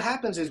what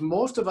happens is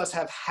most of us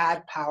have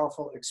had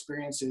powerful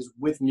experiences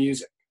with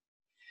music,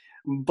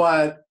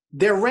 but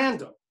they're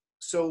random.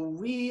 So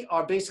we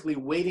are basically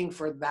waiting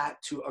for that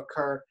to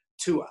occur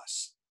to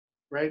us,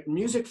 right?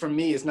 Music for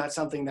me is not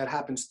something that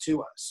happens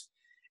to us.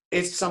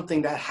 It's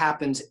something that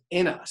happens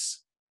in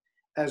us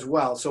as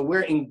well. So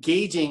we're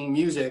engaging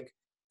music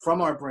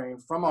from our brain,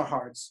 from our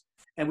hearts,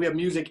 and we have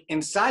music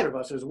inside of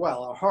us as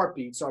well. Our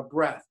heartbeats, our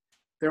breath,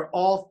 they're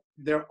all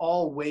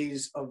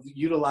ways of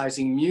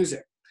utilizing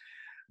music.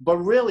 But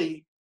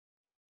really,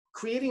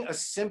 creating a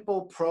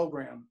simple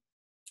program,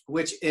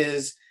 which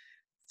is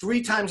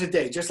 3 times a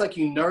day, just like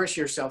you nourish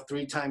yourself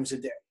 3 times a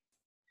day,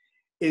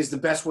 is the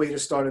best way to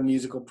start a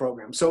musical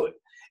program. So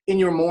in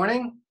your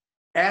morning,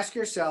 ask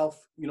yourself,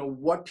 you know,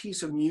 what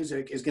piece of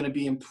music is going to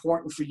be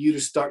important for you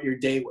to start your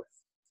day with.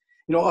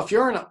 You know, if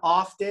you're on an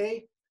off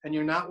day and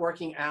you're not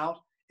working out,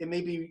 it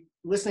may be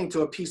listening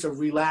to a piece of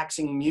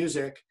relaxing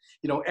music,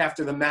 you know,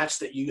 after the match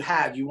that you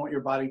had. You want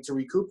your body to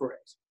recuperate.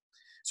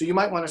 So you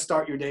might want to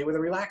start your day with a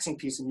relaxing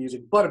piece of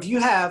music. But if you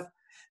have,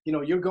 you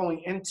know, you're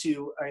going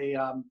into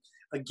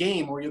a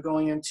game or you're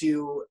going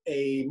into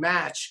a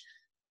match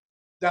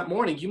that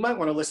morning, you might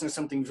want to listen to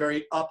something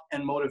very up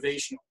and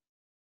motivational.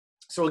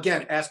 So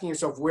again, asking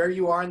yourself where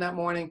you are in that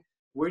morning,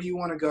 where do you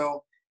want to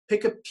go?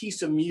 Pick a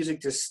piece of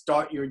music to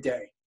start your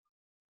day.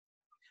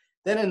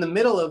 Then in the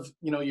middle of,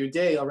 you know, your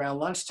day around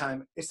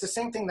lunchtime, it's the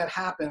same thing that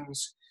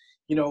happens,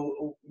 you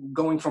know,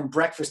 going from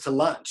breakfast to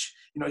lunch.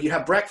 You know, you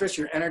have breakfast,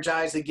 you're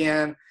energized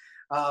again,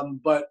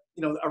 but,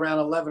 you know, around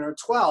 11 or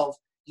 12,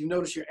 you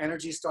notice your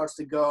energy starts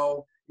to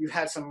go. You've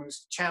had some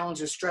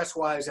challenges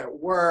stress-wise at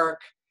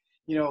work.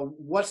 You know,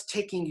 what's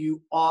taking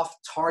you off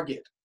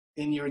target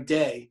in your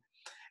day,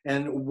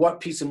 and what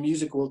piece of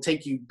music will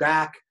take you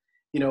back,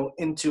 you know,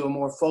 into a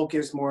more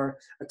focused, more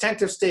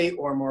attentive state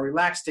or a more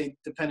relaxed state,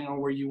 depending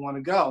on where you want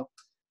to go.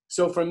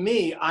 So for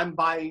me, I'm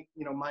by,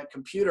 you know, my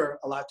computer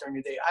a lot during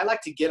the day. I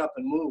like to get up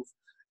and move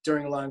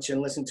during lunch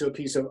and listen to a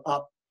piece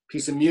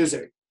of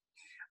music.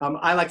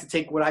 I like to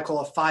take what I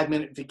call a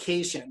 5-minute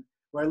vacation,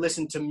 where I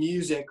listen to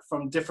music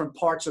from different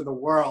parts of the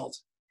world.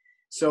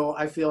 So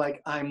I feel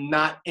like I'm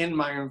not in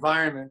my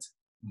environment,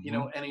 you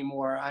know,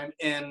 anymore. I'm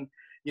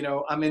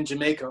in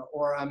Jamaica,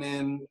 or I'm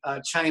in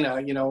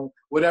China, you know,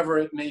 whatever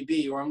it may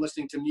be, or I'm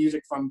listening to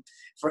music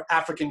for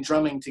African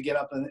drumming to get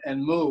up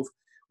and move,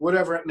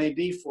 whatever it may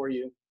be for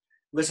you.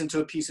 Listen to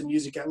a piece of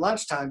music at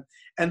lunchtime.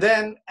 And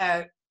then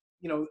at,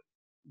 you know,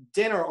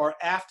 dinner or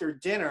after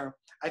dinner,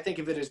 I think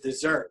of it as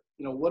dessert.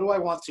 You know, what do I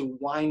want to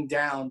wind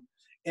down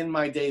in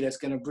my day that's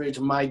going to bridge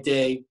my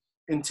day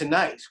into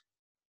night?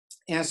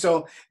 And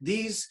so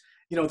these,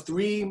 you know,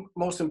 3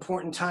 most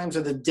important times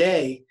of the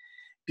day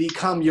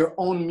become your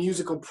own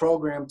musical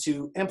program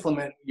to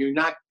implement.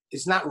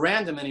 It's not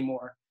random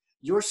anymore.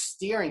 You're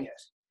steering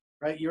it,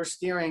 right? You're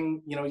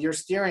steering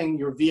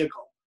your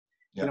vehicle,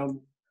 you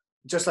know,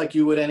 just like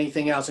you would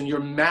anything else. And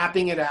you're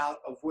mapping it out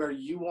of where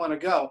you want to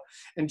go.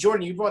 And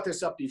Jordan, you brought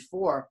this up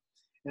before,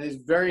 and it's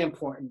very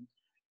important.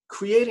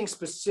 Creating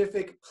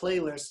specific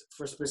playlists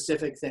for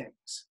specific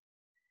things,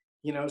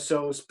 you know,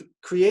 so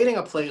creating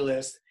a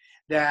playlist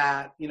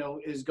that, you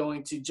know, is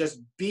going to just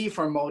be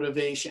for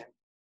motivation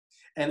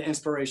and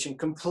inspiration,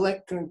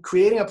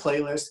 creating a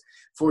playlist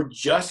for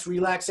just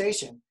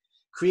relaxation,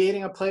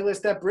 creating a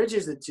playlist that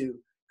bridges the two,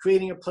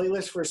 creating a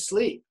playlist for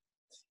sleep.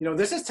 You know,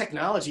 this is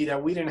technology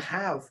that we didn't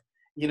have,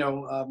 you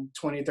know,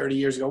 20, 30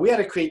 years ago. We had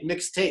to create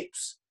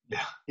mixtapes,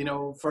 you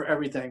know, for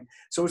everything.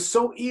 So it's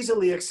so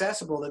easily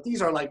accessible that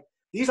these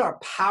are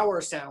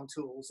power sound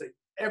tools that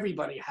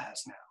everybody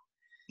has now.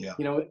 Yeah.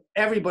 You know,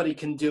 everybody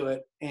can do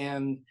it.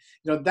 And,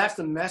 you know, that's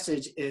the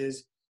message,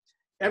 is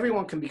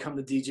everyone can become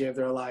the DJ of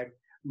their life.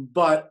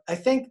 But I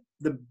think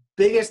the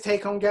biggest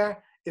take home, Gary,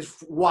 is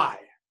why,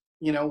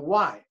 you know,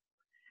 why?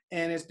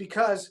 And it's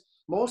because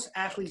most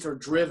athletes are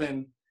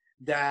driven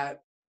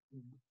that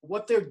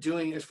what they're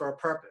doing is for a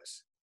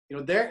purpose. You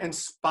know, they're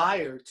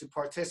inspired to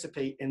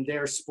participate in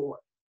their sport.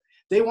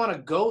 they want to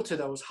go to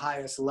those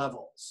highest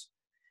levels,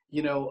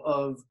 you know,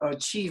 of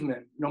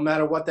achievement, no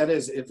matter what that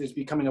is, if it's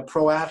becoming a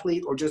pro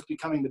athlete or just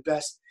becoming the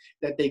best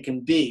that they can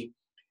be.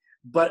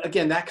 But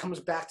again, that comes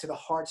back to the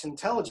heart's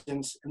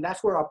intelligence, and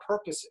that's where our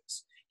purpose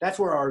is. That's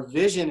where our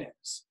vision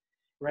is,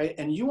 right?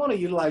 And you want to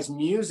utilize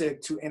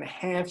music to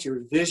enhance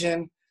your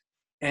vision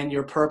and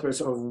your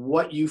purpose of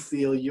what you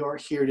feel you're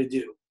here to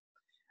do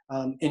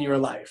in your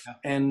life,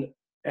 and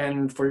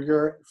for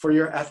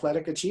your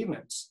athletic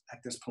achievements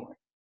at this point.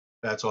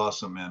 That's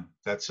awesome, man.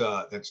 It's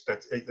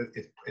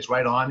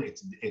right on.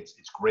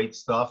 It's great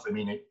stuff. I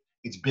mean,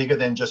 it's bigger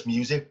than just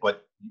music,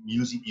 but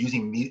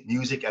using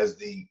music as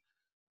the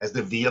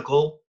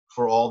vehicle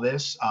for all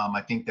this.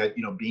 I think that,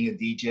 you know, being a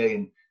DJ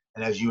and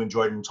as you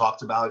enjoyed and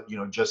talked about, you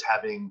know, just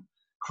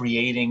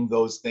creating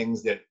those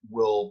things that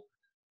will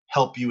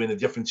help you in the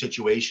different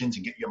situations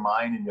and get your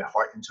mind and your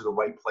heart into the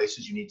right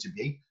places you need to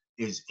be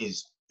is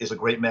a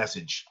great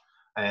message.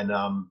 And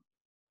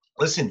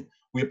listen,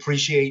 we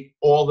appreciate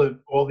all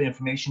the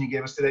information you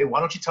gave us today. Why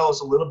don't you tell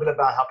us a little bit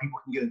about how people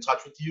can get in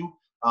touch with you?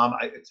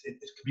 It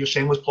could be a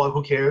shameless plug.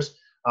 Who cares?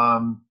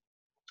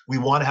 We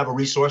want to have a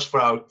resource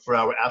for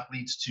our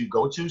athletes to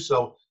go to.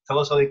 So tell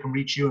us how they can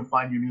reach you and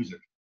find your music.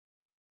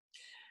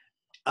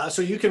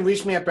 So you can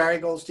reach me at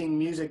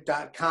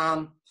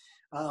barrygoldsteinmusic.com.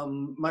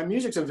 My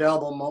music's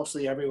available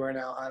mostly everywhere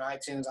now, on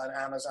iTunes, on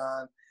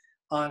Amazon,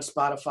 on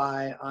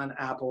Spotify, on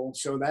Apple.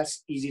 So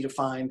that's easy to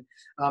find.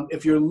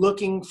 If you're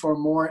looking for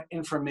more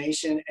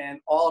information and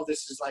all of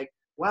this is like,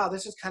 wow,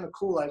 this is kind of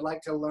cool, I'd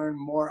like to learn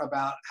more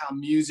about how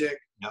music,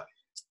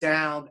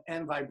 sound,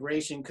 and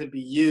vibration could be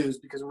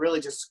used, because we're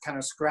really just kind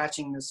of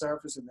scratching the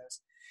surface of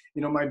this.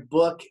 You know, my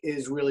book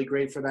is really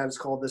great for that. It's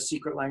called The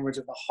Secret Language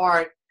of the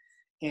Heart.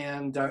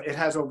 And it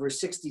has over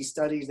 60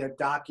 studies that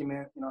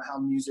document, you know, how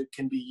music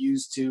can be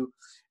used to,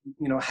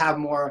 you know, have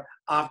more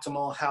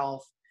optimal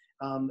health.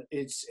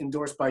 It's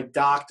endorsed by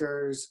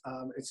doctors.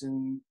 It's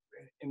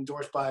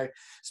endorsed by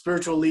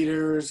spiritual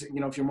leaders, you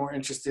know, if you're more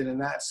interested in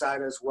that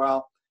side as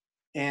well.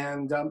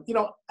 And, you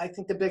know, I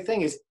think the big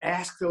thing is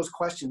ask those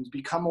questions,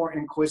 become more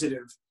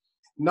inquisitive.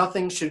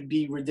 Nothing should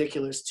be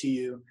ridiculous to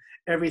you.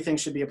 Everything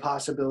should be a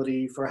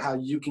possibility for how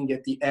you can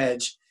get the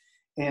edge.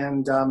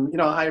 And, you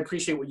know, I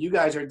appreciate what you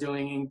guys are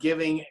doing in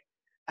giving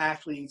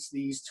athletes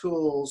these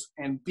tools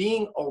and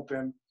being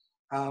open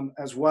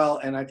as well.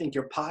 And I think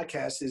your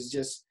podcast is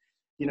just,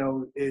 you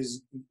know,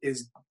 is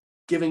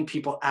giving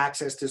people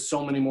access to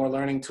so many more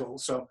learning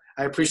tools. So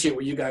I appreciate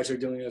what you guys are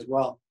doing as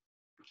well.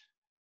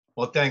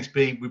 Well, thanks,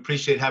 B. We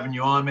appreciate having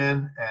you on,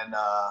 man. And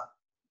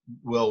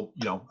I'll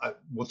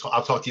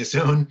talk to you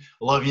soon.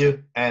 Love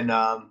you. And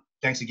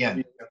thanks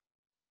again.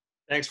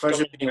 Thanks for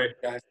coming,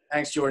 guys.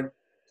 Thanks, Jordan.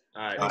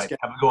 All right.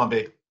 Have a good one,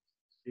 B.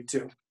 You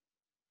too.